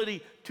the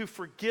ability to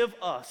forgive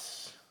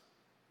us.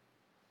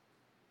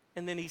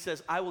 And then he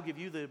says, I will give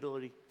you the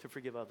ability to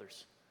forgive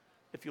others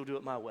if you'll do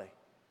it my way,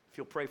 if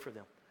you'll pray for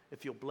them,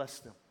 if you'll bless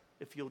them,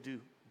 if you'll do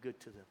good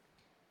to them.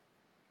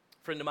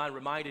 A friend of mine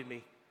reminded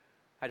me,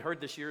 I'd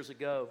heard this years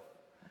ago,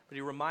 but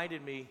he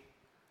reminded me,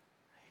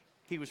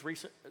 he was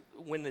recent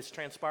when this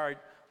transpired,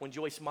 when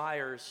Joyce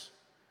Myers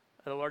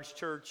at a large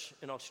church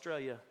in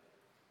Australia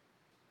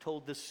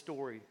told this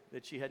story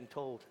that she hadn't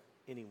told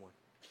anyone.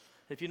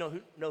 If you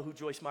know who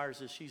Joyce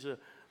Myers is, she's a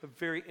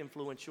very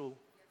influential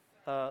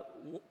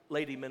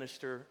lady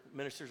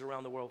ministers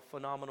around the world,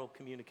 phenomenal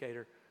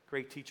communicator,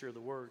 great teacher of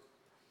the word.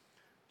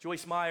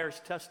 Joyce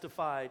Myers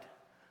testified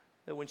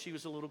that when she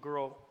was a little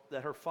girl,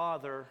 that her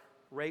father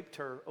raped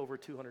her over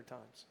 200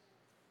 times.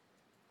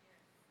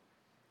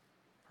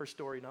 Her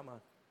story, not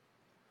mine.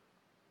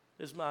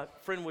 As my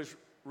friend was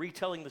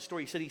retelling the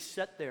story, he said he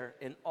sat there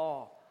in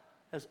awe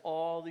as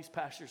all these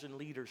pastors and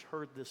leaders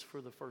heard this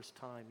for the first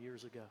time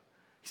years ago.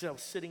 He said, I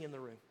was sitting in the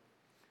room.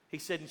 He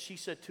said, and she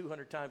said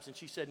 200 times, and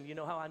she said, and you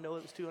know how I know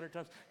it was 200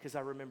 times? Because I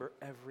remember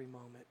every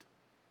moment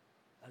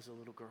as a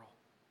little girl.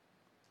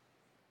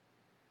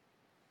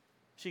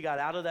 She got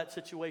out of that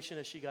situation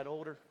as she got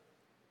older,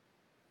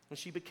 and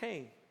she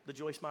became the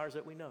Joyce Myers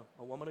that we know,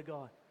 a woman of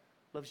God,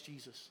 loves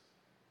Jesus.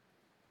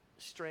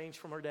 Estranged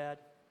from her dad,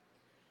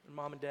 and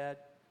mom and dad,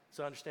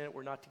 so I understand it,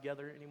 we're not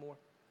together anymore.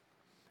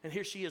 And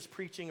here she is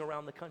preaching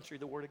around the country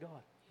the Word of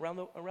God,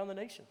 around the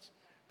nations,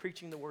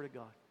 preaching the Word of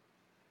God.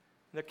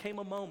 And there came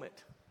a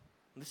moment,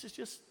 and this is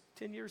just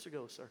 10 years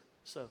ago, sir.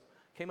 So,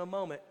 came a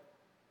moment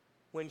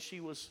when she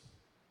was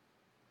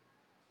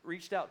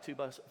reached out to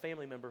by a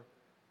family member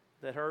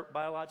that her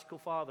biological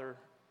father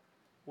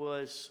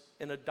was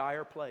in a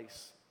dire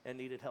place and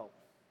needed help.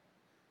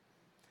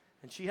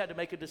 And she had to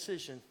make a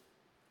decision.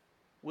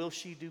 Will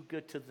she do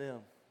good to them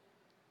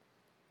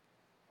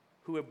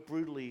who have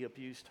brutally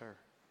abused her?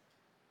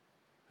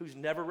 Who's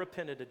never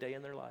repented a day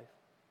in their life?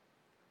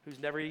 Who's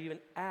never even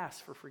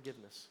asked for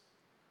forgiveness?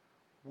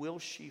 Will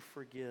she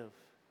forgive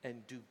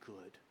and do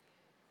good?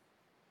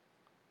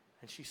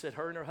 And she said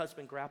her and her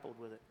husband grappled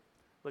with it,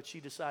 but she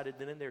decided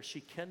then and there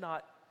she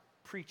cannot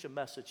preach a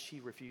message she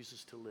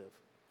refuses to live,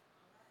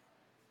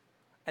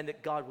 and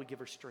that God would give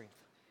her strength.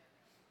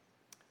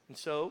 And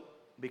so,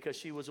 because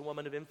she was a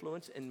woman of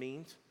influence and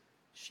means,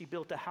 she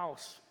built a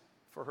house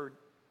for her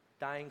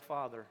dying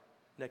father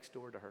next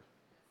door to her.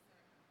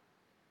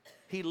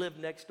 He lived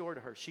next door to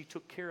her. She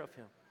took care of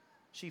him.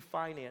 She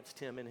financed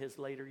him in his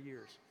later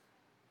years.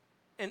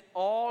 And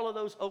all of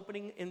those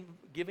opening and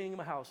giving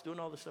him a house, doing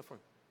all this stuff for him,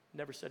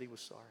 never said he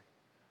was sorry.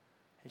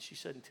 And she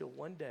said until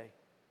one day,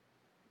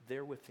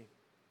 there with him,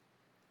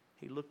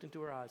 he looked into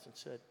her eyes and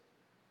said,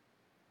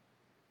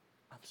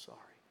 I'm sorry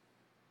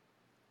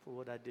for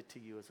what I did to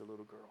you as a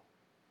little girl.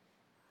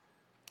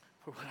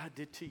 For what I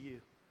did to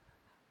you.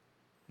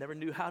 Never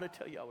knew how to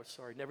tell you I was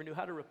sorry. Never knew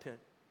how to repent.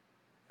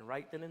 And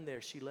right then and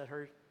there, she led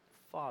her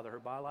father, her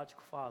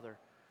biological father,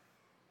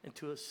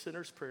 into a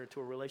sinner's prayer, into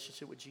a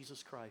relationship with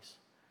Jesus Christ.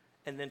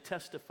 And then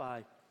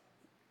testified,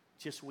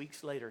 just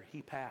weeks later,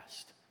 he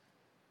passed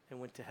and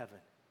went to heaven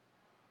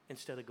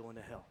instead of going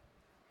to hell.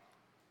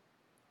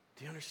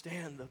 Do you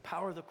understand the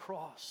power of the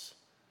cross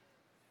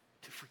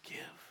to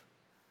forgive?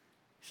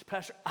 He said,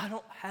 Pastor, I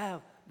don't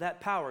have that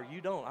power.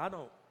 You don't, I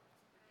don't.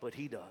 But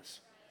he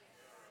does.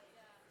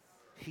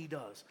 He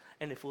does.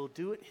 And if we'll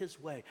do it his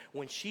way,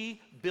 when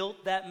she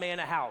built that man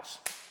a house,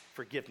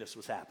 forgiveness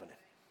was happening.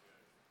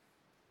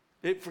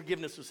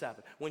 Forgiveness was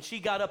happening. When she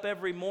got up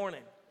every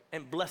morning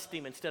and blessed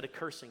him instead of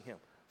cursing him,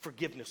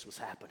 forgiveness was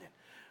happening.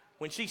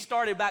 When she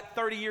started back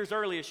 30 years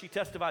earlier, she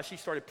testified, she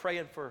started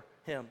praying for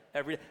him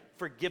every day.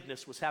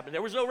 Forgiveness was happening.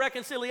 There was no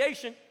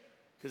reconciliation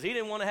because he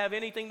didn't want to have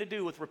anything to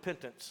do with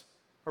repentance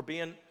or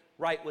being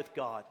right with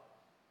God.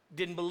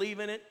 Didn't believe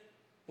in it,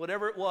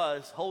 whatever it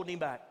was, holding him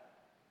back.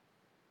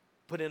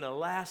 But in the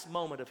last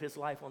moment of his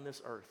life on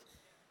this earth,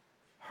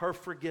 her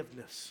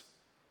forgiveness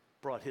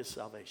brought his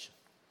salvation.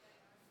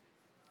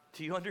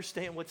 Do you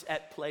understand what's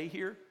at play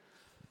here?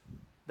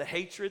 The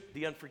hatred,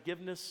 the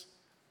unforgiveness,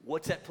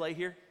 what's at play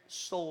here?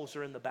 Souls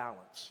are in the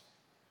balance.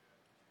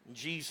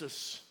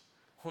 Jesus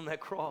on that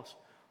cross,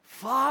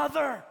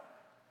 Father,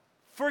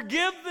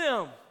 forgive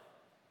them.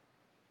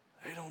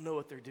 They don't know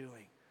what they're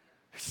doing.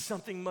 There's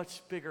something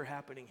much bigger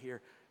happening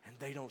here, and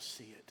they don't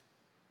see it.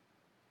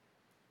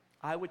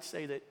 I would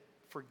say that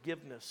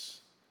forgiveness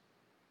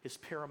is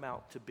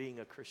paramount to being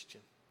a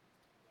Christian.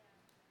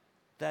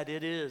 That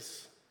it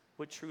is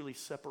what truly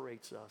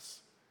separates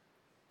us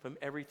from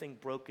everything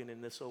broken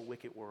in this old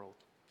wicked world.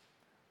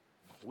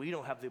 We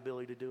don't have the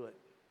ability to do it,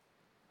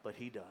 but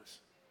he does.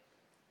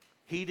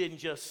 He didn't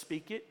just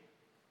speak it.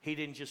 He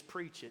didn't just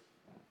preach it.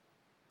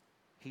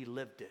 He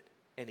lived it,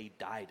 and he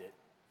died it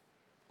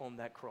on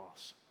that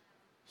cross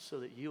so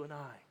that you and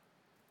I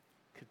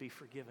could be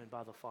forgiven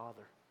by the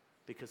Father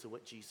because of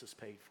what Jesus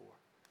paid for.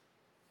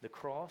 The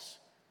cross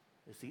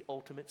is the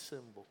ultimate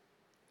symbol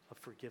of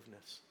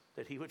forgiveness,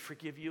 that he would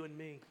forgive you and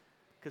me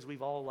because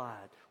we've all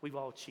lied, we've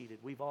all cheated,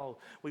 we've all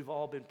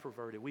been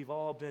perverted, we've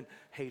all been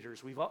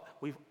haters, we've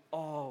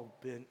all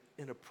been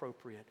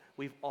inappropriate,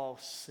 we've all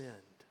sinned.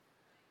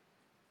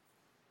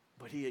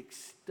 But he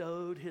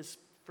bestowed his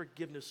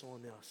forgiveness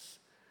on us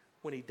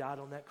when he died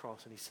on that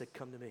cross, and he said,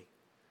 come to me,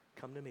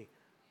 come to me,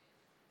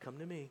 come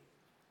to me,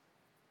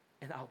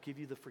 and I'll give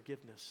you the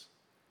forgiveness.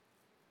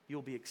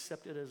 You'll be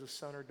accepted as a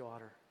son or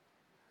daughter.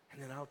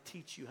 And then I'll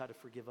teach you how to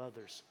forgive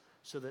others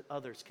so that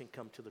others can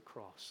come to the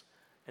cross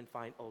and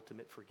find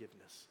ultimate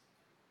forgiveness.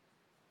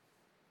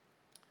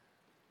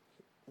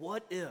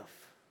 What if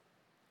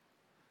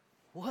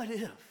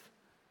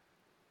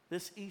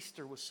this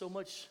Easter was so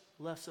much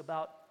less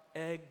about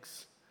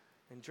eggs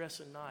and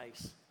dressing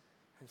nice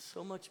and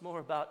so much more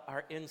about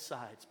our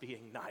insides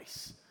being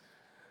nice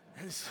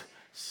and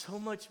so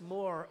much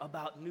more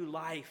about new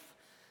life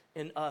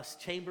in us,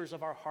 chambers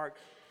of our heart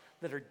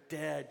that are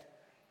dead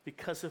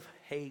because of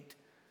hate,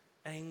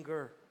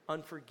 anger,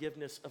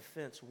 unforgiveness,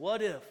 offense.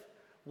 What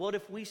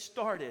if we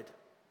started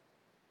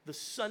the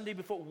Sunday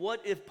before?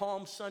 What if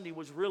Palm Sunday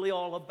was really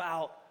all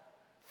about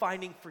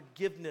finding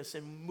forgiveness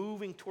and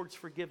moving towards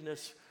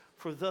forgiveness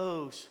for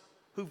those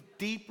who've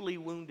deeply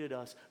wounded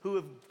us, who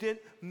have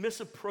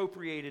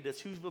misappropriated us,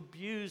 who've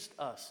abused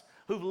us,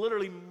 who've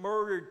literally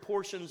murdered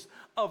portions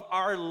of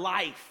our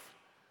life?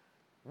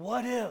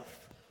 What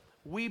if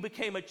we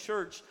became a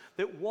church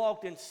that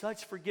walked in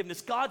such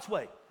forgiveness, God's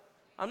way?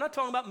 I'm not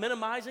talking about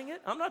minimizing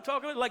it. I'm not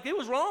talking like it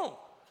was wrong.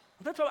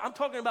 I'm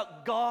talking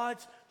about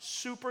God's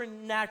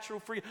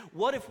supernatural forgiveness.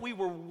 What if we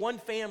were one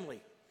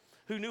family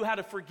who knew how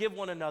to forgive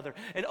one another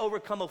and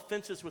overcome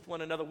offenses with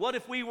one another? What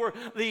if we were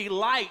the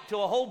light to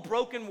a whole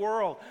broken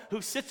world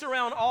who sits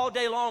around all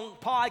day long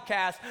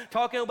podcasts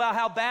talking about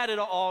how bad it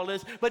all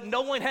is, but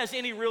no one has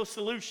any real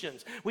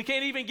solutions? We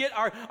can't even get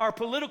our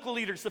political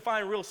leaders to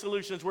find real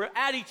solutions. We're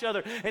at each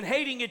other and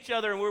hating each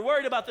other, and we're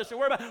worried about this and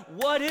worried about.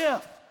 What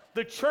if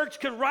the church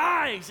could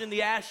rise in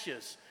the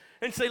ashes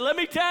and say, let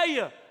me tell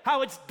you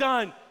how it's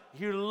done.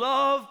 You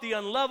love the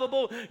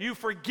unlovable. You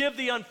forgive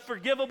the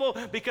unforgivable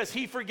because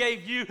he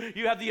forgave you.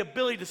 You have the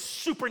ability to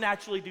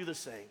supernaturally do the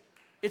same.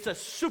 It's a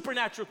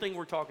supernatural thing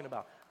we're talking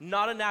about,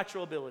 not a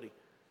natural ability.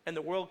 And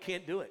the world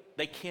can't do it.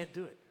 They can't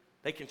do it.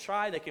 They can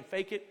try, they can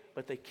fake it,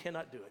 but they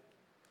cannot do it.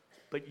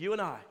 But you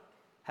and I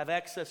have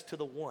access to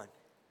the one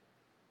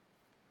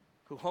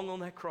who hung on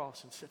that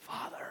cross and said,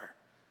 Father,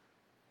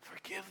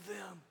 forgive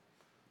them.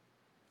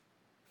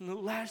 In the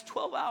last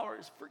 12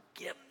 hours,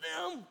 forgive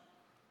them,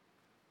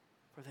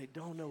 for they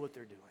don't know what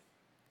they're doing.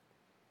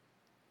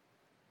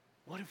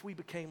 What if we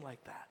became like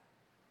that?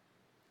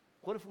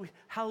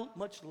 How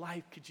much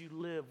life could you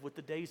live with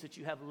the days that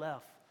you have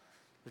left,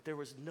 that there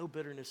was no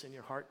bitterness in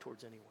your heart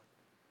towards anyone,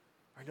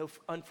 or no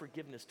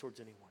unforgiveness towards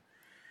anyone?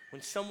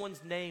 When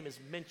someone's name is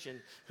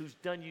mentioned who's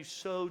done you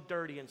so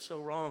dirty and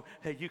so wrong,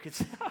 that you can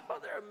say, oh,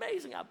 they're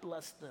amazing, I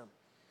bless them.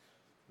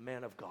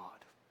 Man of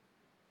God.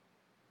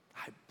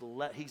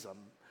 He's a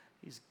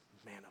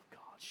man of God.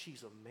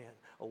 She's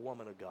a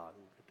woman of God.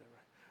 We'll get that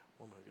right.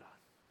 Woman of God.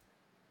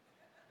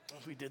 What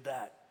if we did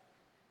that?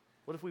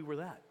 What if we were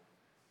that?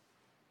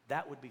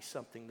 That would be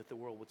something that the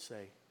world would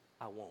say,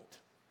 I won't.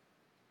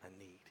 I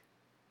need.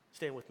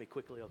 Stand with me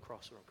quickly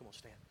across the room. Come on,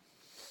 stand.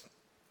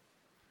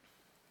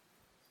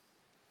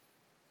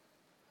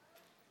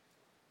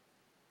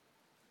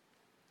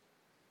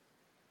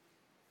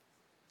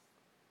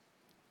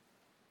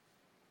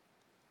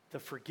 The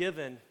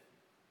forgiven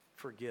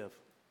forgive.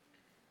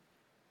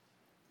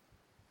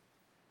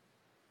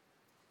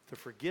 The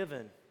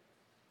forgiven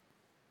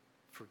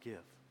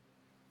forgive.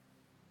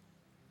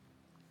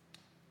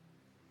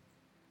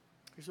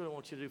 Here's what I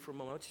want you to do for a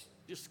moment.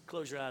 Just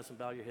close your eyes and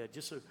bow your head.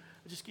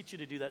 I just get you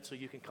to do that so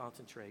you can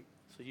concentrate.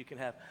 So you can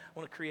have, I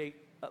want to create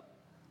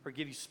or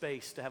give you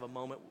space to have a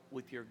moment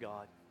with your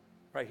God.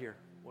 Right here,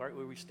 right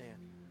where we stand.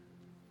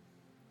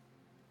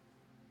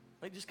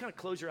 Like, just kind of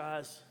close your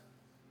eyes,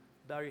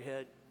 bow your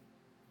head.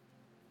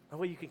 That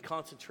way you can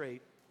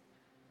concentrate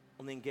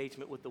on the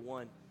engagement with the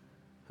one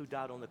who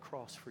died on the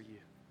cross for you,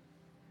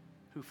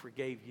 who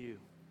forgave you.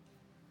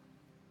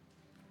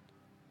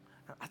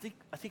 I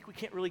think we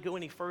can't really go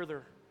any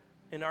further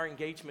in our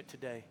engagement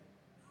today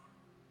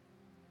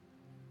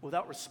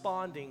without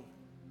responding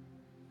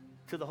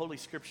to the Holy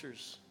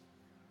Scriptures.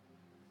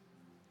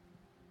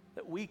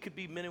 That we could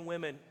be men and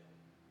women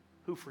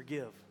who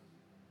forgive.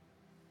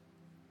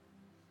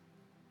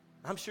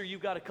 I'm sure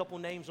you've got a couple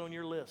names on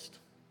your list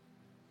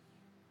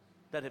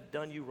that have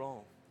done you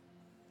wrong.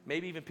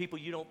 Maybe even people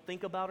you don't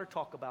think about or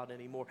talk about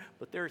anymore,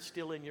 but they're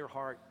still in your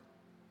heart.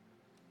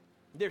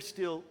 They're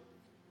still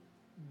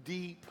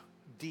deep,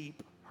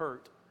 deep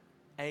hurt,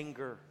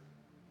 anger.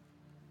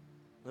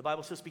 The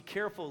Bible says, be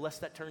careful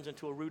lest that turns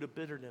into a root of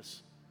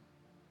bitterness.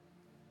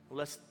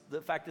 Lest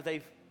the fact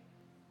that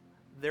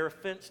their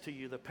offense to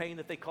you, the pain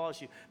that they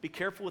cause you, be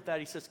careful with that,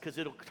 he says, because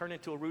it'll turn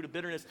into a root of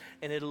bitterness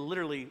and it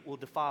literally will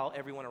defile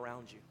everyone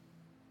around you.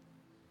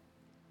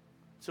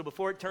 So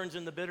before it turns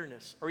into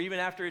bitterness, or even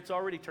after it's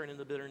already turned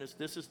into bitterness,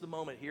 this is the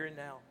moment, here and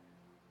now,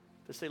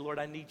 to say, Lord,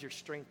 I need your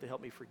strength to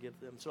help me forgive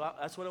them. So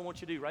that's what I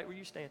want you to do, right where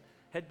you stand,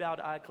 head bowed,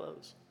 eye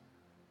closed.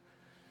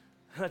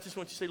 And I just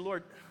want you to say,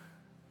 Lord,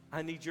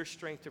 I need your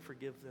strength to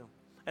forgive them.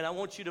 And I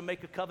want you to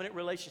make a covenant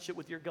relationship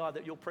with your God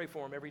that you'll pray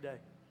for them every day.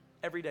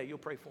 Every day you'll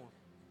pray for them.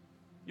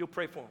 You'll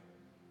pray for them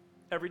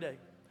every day.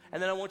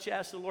 And then I want you to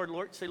ask the Lord,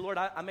 say, Lord,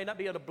 I may not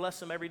be able to bless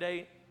them every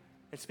day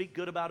and speak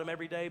good about them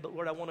every day, but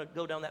Lord, I want to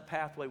go down that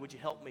pathway. Would you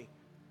help me?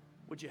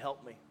 Would you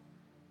help me?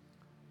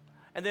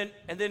 And then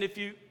if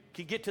you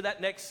can get to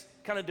that next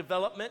kind of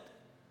development,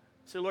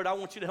 say, Lord, I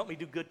want you to help me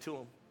do good to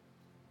them.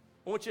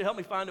 I want you to help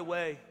me find a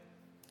way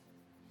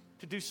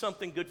to do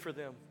something good for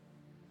them.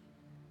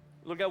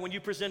 Lord God, when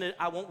you present it,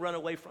 I won't run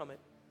away from it.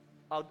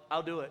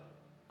 I'll do it.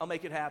 I'll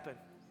make it happen.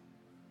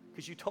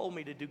 Because you told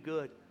me to do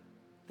good.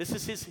 This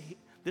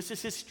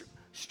is his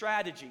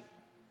strategy.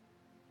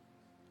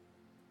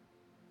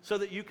 So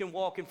that you can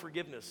walk in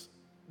forgiveness.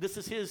 This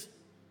is his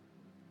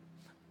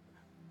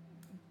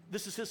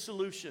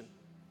solution.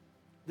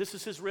 This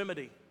is his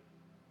remedy.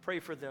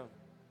 Pray for them.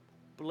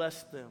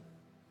 Bless them.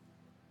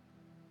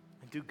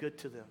 And do good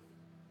to them.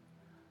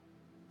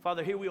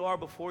 Father, here we are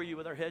before you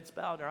with our heads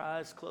bowed and our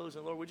eyes closed.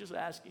 And Lord, we're just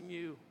asking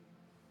you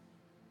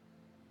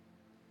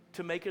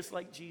to make us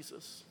like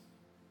Jesus.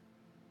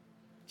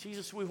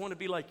 Jesus, we want to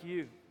be like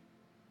you.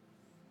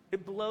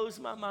 It blows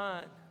my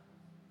mind.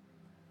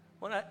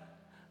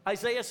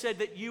 Isaiah said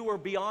that you were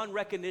beyond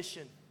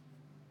recognition.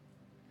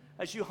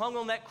 As you hung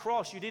on that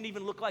cross, you didn't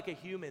even look like a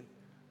human.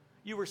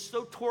 You were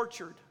so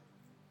tortured.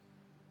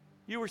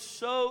 You were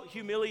so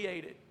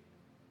humiliated.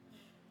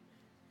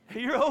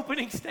 Your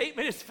opening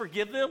statement is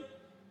forgive them.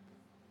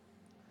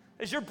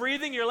 As you're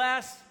breathing your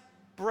last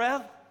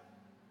breath,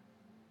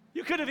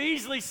 you could have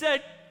easily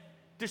said,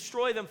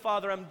 destroy them,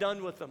 Father, I'm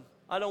done with them.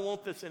 I don't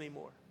want this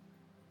anymore.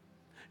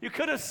 You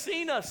could have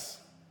seen us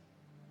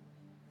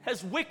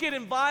as wicked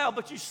and vile,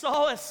 but you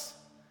saw us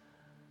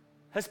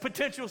as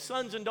potential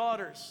sons and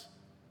daughters.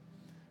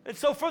 And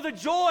so for the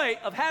joy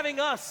of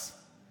having us,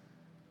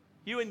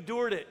 you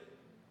endured it.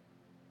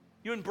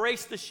 You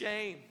embraced the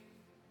shame.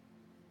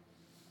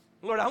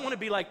 Lord, I want to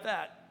be like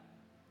that.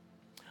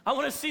 I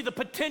want to see the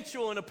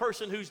potential in a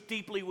person who's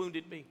deeply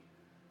wounded me.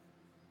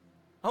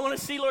 I want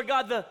to see, Lord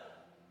God,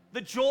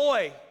 the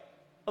joy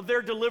of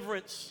their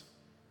deliverance.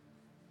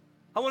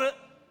 I want to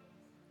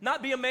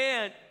not be a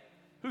man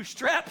who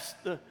straps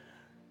the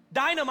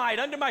dynamite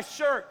under my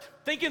shirt,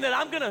 thinking that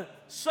I'm going to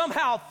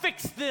somehow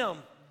fix them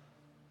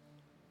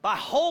by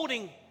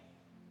holding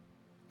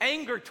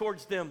anger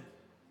towards them,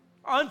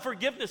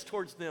 unforgiveness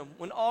towards them,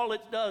 when all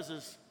it does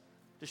is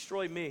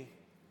destroy me.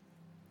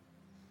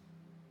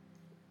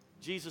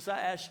 Jesus, I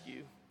ask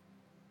you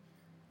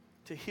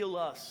to heal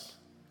us,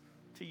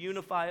 to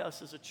unify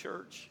us as a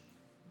church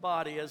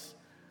body, as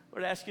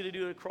Lord, I ask you to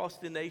do it across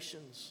the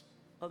nations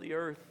of the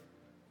earth,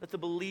 that the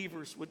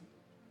believers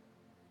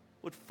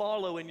would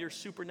follow in your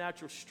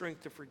supernatural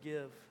strength to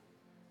forgive.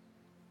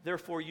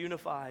 Therefore,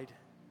 unified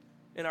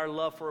in our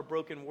love for a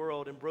broken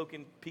world and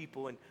broken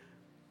people, and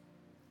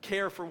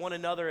care for one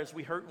another as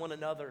we hurt one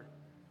another.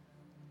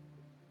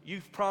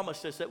 You've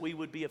promised us that we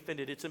would be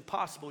offended. It's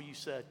impossible, you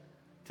said,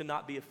 to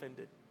not be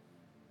offended.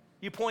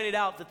 You pointed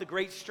out that the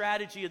great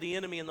strategy of the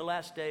enemy in the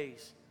last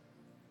days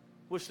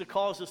was to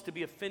cause us to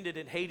be offended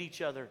and hate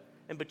each other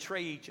and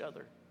betray each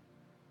other.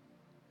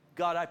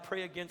 God, I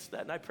pray against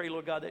that, and I pray,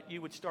 Lord God, that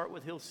you would start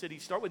with Hill City.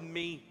 Start with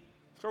me.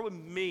 Start with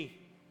me.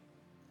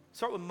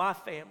 Start with my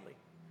family.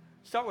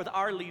 Start with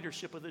our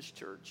leadership of this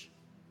church.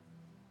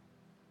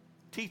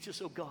 Teach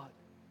us, oh God.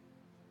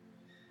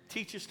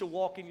 Teach us to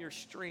walk in your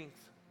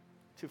strength,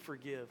 to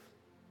forgive,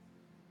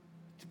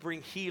 to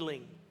bring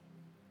healing,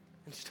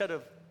 instead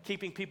of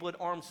keeping people at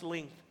arm's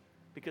length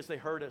because they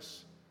hurt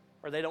us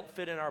or they don't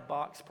fit in our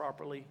box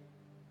properly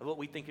of what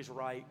we think is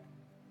right.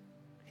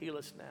 Heal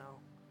us now.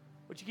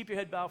 Would you keep your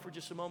head bowed for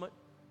just a moment?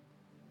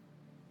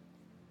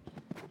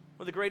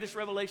 One of the greatest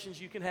revelations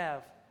you can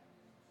have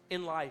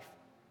in life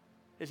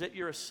is that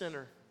you're a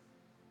sinner.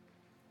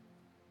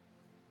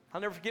 I'll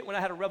never forget when I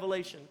had a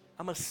revelation.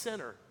 I'm a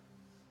sinner.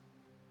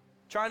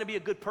 Trying to be a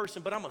good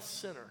person, but I'm a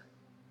sinner.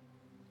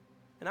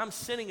 And I'm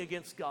sinning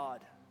against God.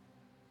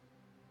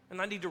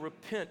 And I need to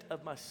repent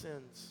of my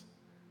sins.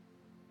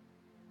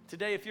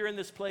 Today, if you're in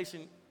this place,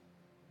 and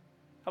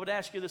I would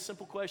ask you this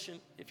simple question: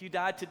 if you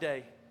died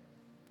today,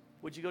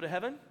 would you go to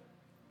heaven?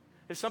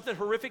 If something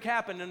horrific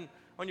happened and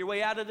on your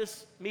way out of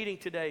this meeting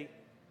today,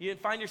 you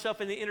find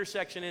yourself in the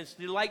intersection, and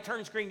the light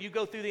turns green, you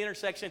go through the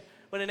intersection,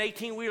 when an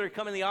 18-wheeler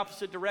coming in the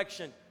opposite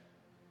direction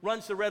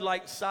runs the red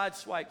light,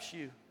 sideswipes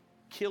you,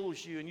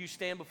 kills you, and you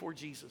stand before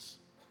Jesus.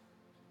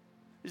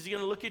 Is he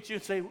going to look at you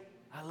and say,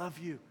 I love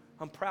you,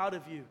 I'm proud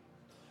of you?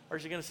 Or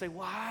is he going to say,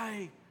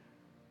 why?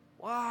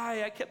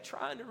 Why? I kept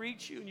trying to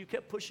reach you and you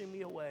kept pushing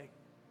me away.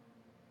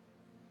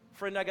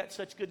 Friend, I got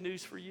such good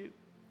news for you.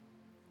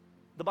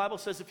 The Bible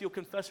says if you'll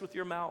confess with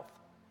your mouth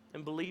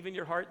and believe in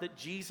your heart that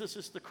Jesus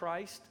is the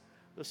Christ,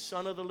 the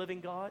Son of the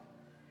living God,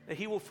 that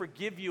he will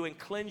forgive you and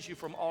cleanse you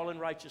from all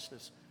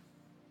unrighteousness.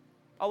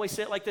 I always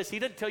say it like this: he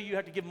didn't tell you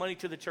have to give money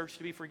to the church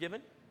to be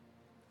forgiven.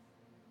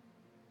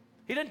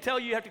 He didn't tell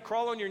you have to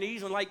crawl on your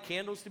knees and light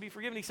candles to be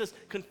forgiven. He says,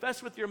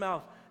 confess with your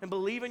mouth and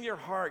believe in your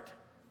heart.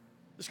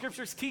 The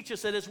scriptures teach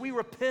us that as we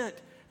repent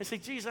and say,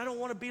 Jesus, I don't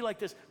want to be like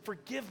this,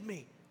 forgive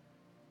me.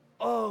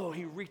 Oh,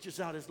 he reaches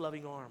out his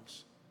loving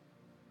arms.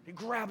 He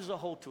grabs a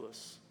hold to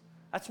us.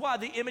 That's why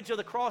the image of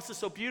the cross is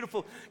so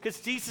beautiful, because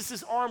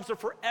Jesus' arms are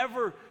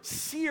forever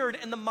seared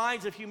in the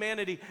minds of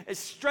humanity, as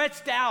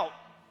stretched out,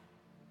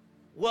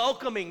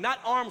 welcoming, not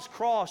arms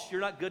crossed,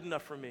 you're not good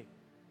enough for me.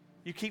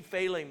 You keep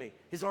failing me.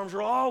 His arms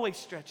are always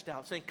stretched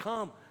out, saying,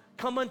 come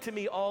unto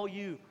me, all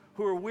you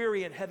who are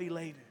weary and heavy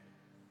laden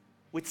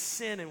with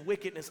sin and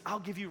wickedness. I'll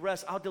give you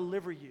rest. I'll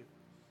deliver you.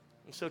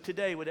 And so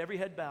today, with every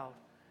head bowed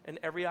and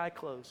every eye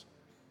closed,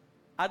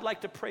 I'd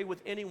like to pray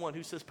with anyone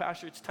who says,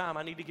 Pastor, it's time.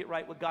 I need to get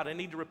right with God. I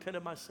need to repent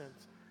of my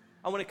sins.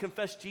 I want to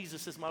confess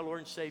Jesus as my Lord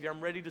and Savior.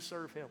 I'm ready to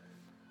serve him.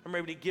 I'm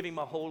ready to give him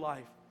my whole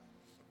life.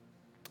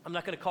 I'm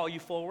not going to call you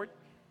forward.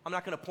 I'm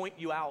not going to point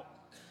you out.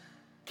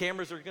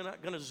 Cameras are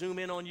going to zoom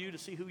in on you to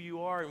see who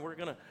you are, and we're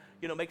going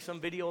to, make some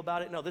video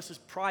about it. No, this is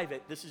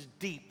private. This is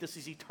deep. This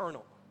is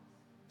eternal.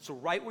 So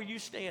right where you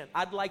stand,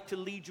 I'd like to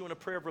lead you in a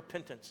prayer of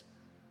repentance,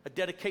 a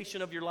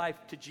dedication of your life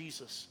to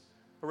Jesus,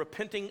 a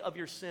repenting of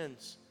your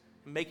sins,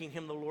 and making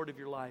him the Lord of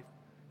your life.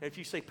 And if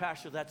you say,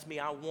 Pastor, that's me,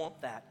 I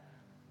want that,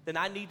 then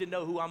I need to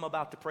know who I'm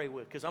about to pray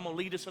with, because I'm going to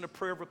lead us in a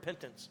prayer of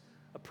repentance,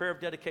 a prayer of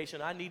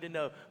dedication. I need to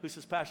know who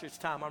says, Pastor, it's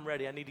time. I'm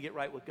ready. I need to get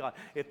right with God.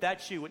 If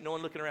that's you, with no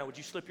one looking around, would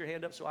you slip your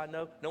hand up so I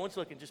know? No one's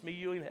looking, just me,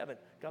 you, in heaven.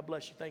 God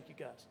bless you. Thank you,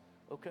 guys.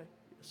 Okay?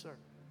 Yes, sir.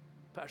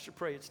 Pastor,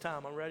 pray. It's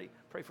time. I'm ready.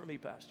 Pray for me,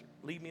 Pastor.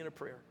 Lead me in a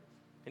prayer.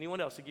 Anyone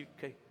else?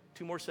 Okay,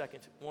 2 more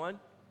seconds. 1,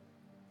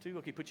 2.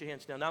 Okay, put your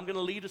hands down. Now I'm going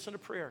to lead us in a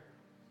prayer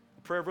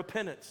of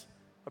repentance,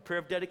 a prayer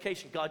of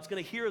dedication. God's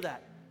going to hear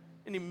that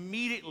and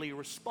immediately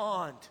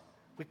respond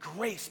with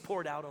grace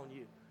poured out on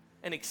you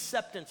and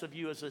acceptance of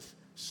you as a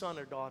son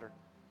or daughter.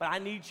 But I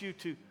need you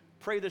to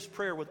pray this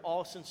prayer with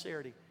all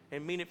sincerity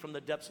and mean it from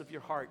the depths of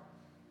your heart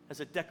as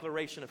a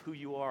declaration of who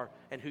you are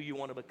and who you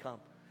want to become.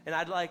 And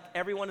I'd like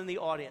everyone in the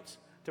audience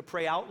to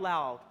pray out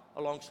loud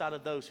alongside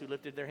of those who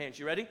lifted their hands.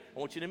 You ready? I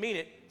want you to mean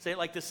it. Say it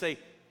like this. Say,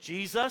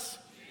 Jesus,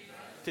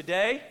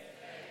 today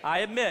I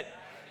admit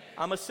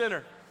I'm a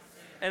sinner,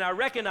 and I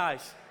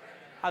recognize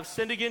I've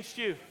sinned against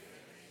you.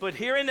 But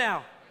here and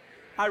now,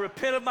 I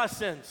repent of my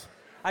sins.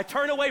 I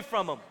turn away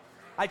from them.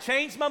 I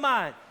change my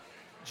mind.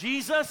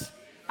 Jesus,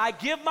 I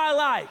give my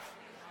life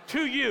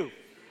to you.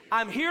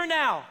 I'm here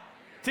now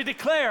to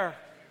declare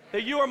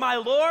that you are my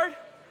Lord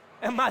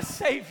and my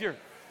Savior,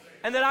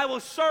 and that I will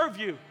serve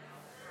you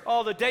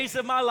all the days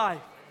of my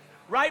life.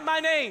 Write my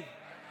name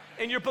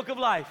in your book of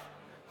life.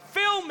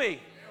 Fill me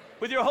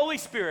with your Holy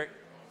Spirit.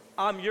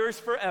 I'm yours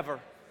forever.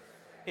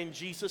 In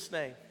Jesus'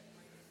 name.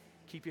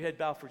 Keep your head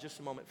bowed for just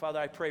a moment. Father,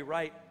 I pray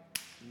right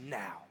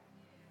now,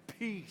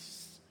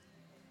 peace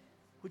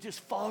would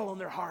just fall on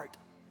their heart,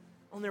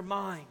 on their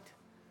mind.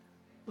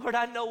 Lord,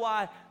 I know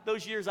why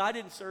those years I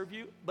didn't serve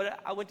you,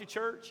 but I went to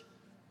church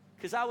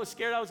because I was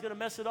scared I was going to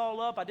mess it all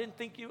up. I didn't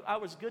think I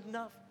was good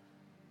enough.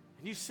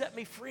 And you set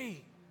me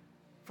free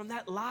from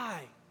that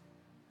lie.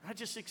 I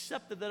just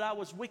accepted that I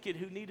was wicked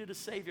who needed a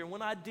Savior. And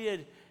when I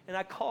did, and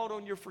I called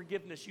on your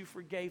forgiveness, you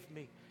forgave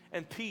me,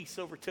 and peace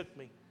overtook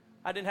me.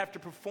 I didn't have to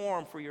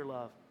perform for your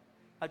love.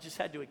 I just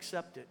had to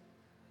accept it.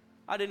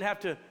 I didn't have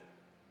to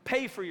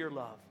pay for your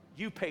love.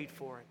 You paid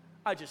for it.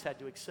 I just had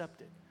to accept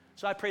it.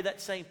 So I pray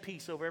that same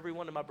peace over every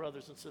one of my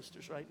brothers and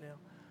sisters right now.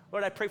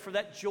 Lord, I pray for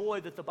that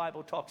joy that the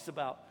Bible talks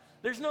about,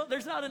 There's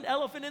not an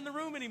elephant in the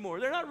room anymore.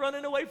 They're not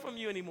running away from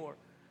you anymore.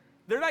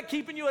 They're not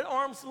keeping you at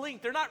arm's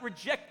length. They're not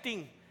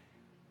rejecting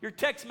your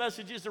text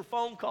messages or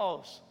phone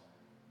calls.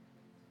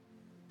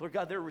 Lord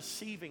God, they're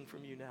receiving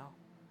from you now.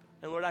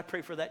 And Lord, I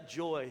pray for that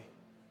joy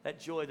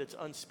that's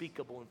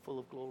unspeakable and full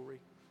of glory.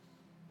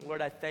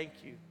 Lord, I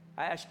thank you.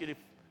 I ask you to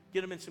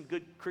get them in some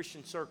good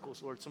Christian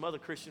circles, Lord, some other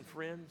Christian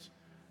friends.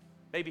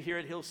 Maybe here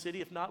at Hill City,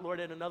 if not, Lord,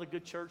 at another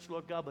good church,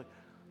 Lord God,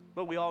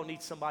 but we all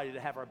need somebody to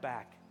have our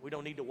back. We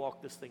don't need to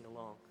walk this thing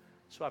alone.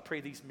 So I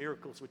pray these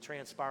miracles would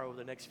transpire over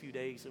the next few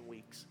days and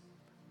weeks.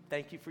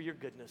 Thank you for your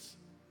goodness.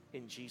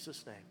 In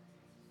Jesus' name.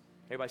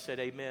 Everybody said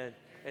amen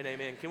and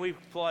amen. Can we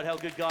applaud how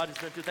good God has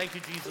been to? Thank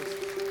you, Jesus.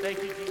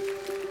 Thank you, Jesus.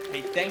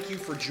 Hey, thank you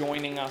for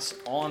joining us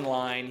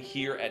online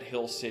here at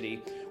Hill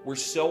City. We're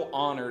so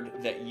honored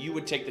that you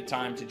would take the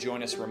time to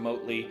join us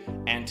remotely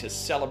and to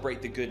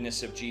celebrate the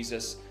goodness of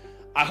Jesus.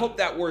 I hope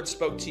that word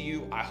spoke to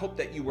you. I hope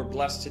that you were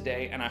blessed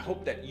today, and I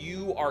hope that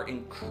you are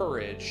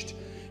encouraged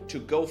to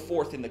go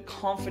forth in the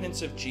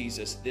confidence of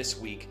Jesus this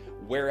week,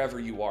 wherever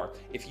you are.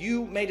 If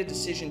you made a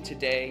decision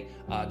today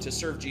to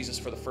serve Jesus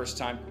for the first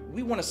time,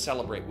 we want to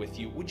celebrate with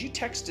you. Would you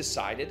text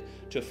DECIDED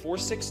to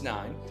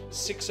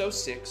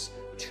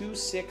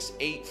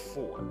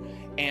 469-606-2684?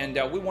 And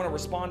we want to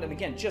respond, and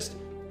again, just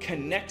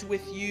connect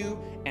with you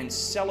and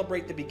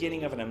celebrate the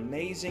beginning of an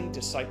amazing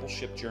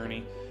discipleship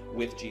journey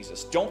with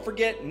Jesus. Don't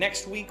forget,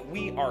 next week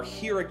we are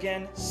here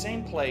again,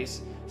 same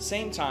place,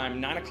 same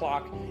time, 9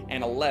 o'clock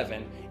and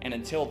 11. And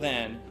until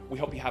then, we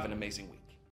hope you have an amazing week.